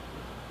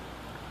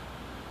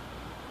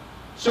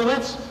 So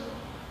let's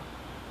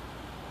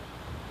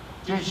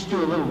just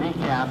do a little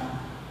recap,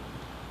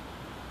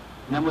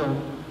 and then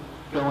we'll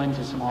go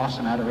into some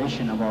awesome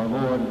adoration of our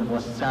Lord and the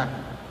Blessed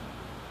Sacrament.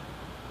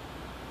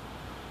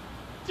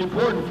 It's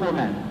important for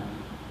men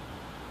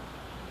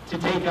to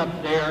take up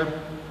their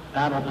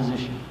battle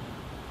position.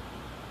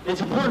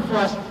 It's important for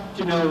us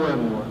to know we're at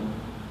war.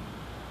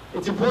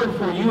 It's important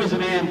for you as a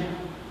man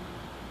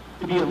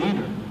to be a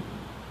leader.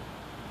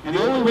 And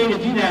the only way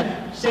to do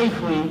that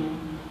safely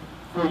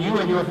for you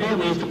and your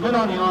family is to put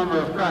on the armor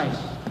of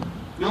Christ.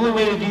 The only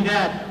way to do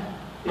that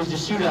is to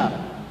suit up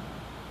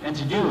and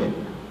to do it.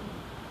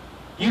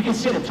 You can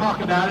sit and talk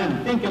about it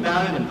and think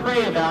about it and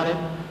pray about it,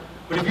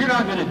 but if you're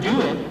not going to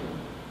do it,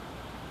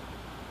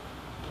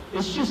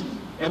 it's just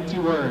empty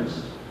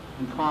words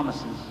and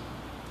promises.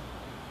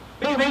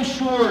 Make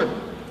sure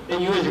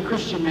that you as a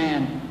Christian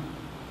man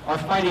are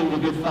fighting the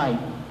good fight,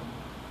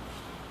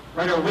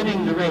 right? Are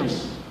winning the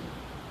race,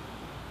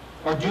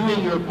 are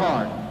doing your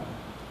part.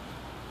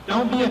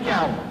 Don't be a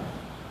coward.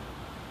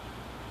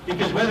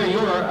 Because whether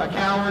you're a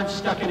coward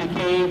stuck in a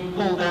cave,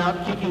 pulled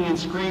out, kicking and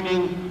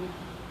screaming,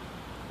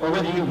 or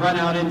whether you run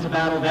out into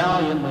battle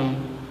valiantly,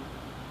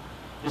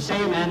 the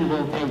same end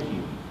will take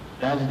you.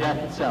 That is death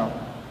itself.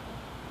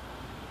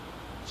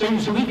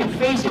 So we can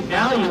face it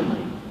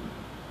valiantly.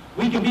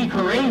 We can be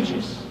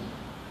courageous.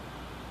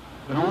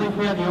 But only if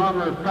we have the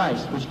armor of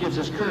Christ, which gives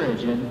us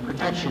courage and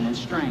protection and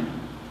strength.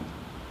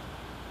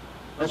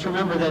 Let's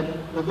remember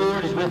that the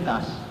Lord is with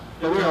us,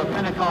 that we are a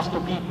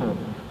Pentecostal people,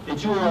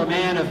 that you are a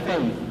man of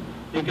faith,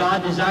 that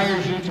God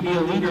desires you to be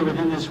a leader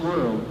within this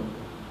world.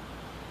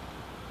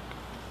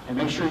 And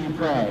make sure you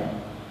pray,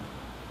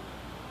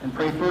 and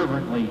pray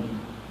fervently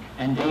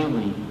and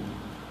daily,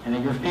 and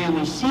that your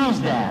family sees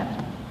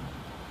that,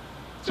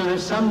 so that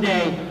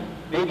someday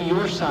maybe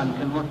your son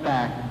can look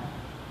back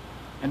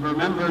and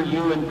remember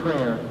you in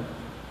prayer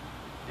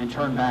and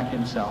turn back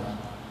himself.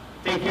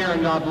 Take care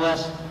and God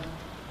bless.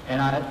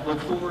 And I look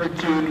forward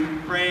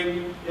to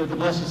praying at the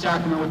Blessed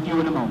Sacrament with you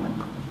in a moment.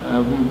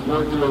 We've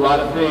worked through a lot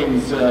of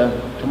things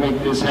to make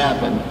this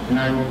happen, and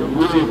I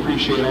really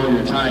appreciate all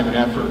your time and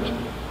effort.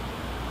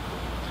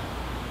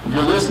 If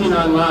you're listening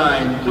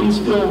online, please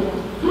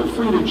feel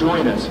free to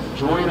join us.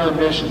 Join our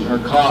mission, our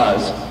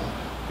cause.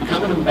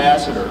 Become an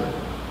ambassador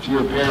to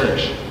your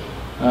parish.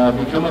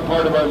 Become a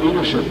part of our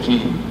leadership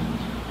team.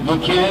 If you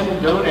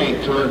can,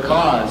 donate to our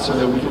cause so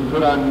that we can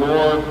put on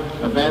more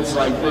events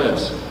like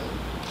this.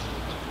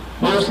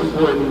 Most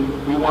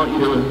important, we want you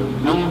to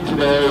leave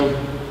today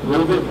a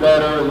little bit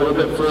better, a little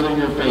bit further in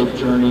your faith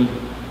journey.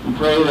 We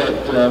pray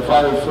that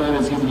Father Flynn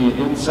has given you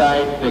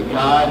insight, that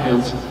God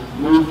has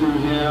moved through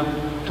him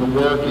to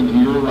work into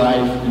your life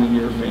and in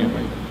your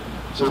family.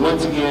 So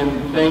once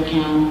again, thank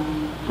you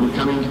for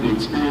coming to the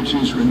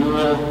ExSpiritus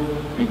Renewal.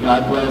 May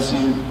God bless you.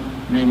 In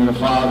the name of the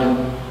Father,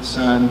 the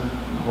Son,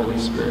 and the Holy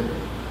Spirit.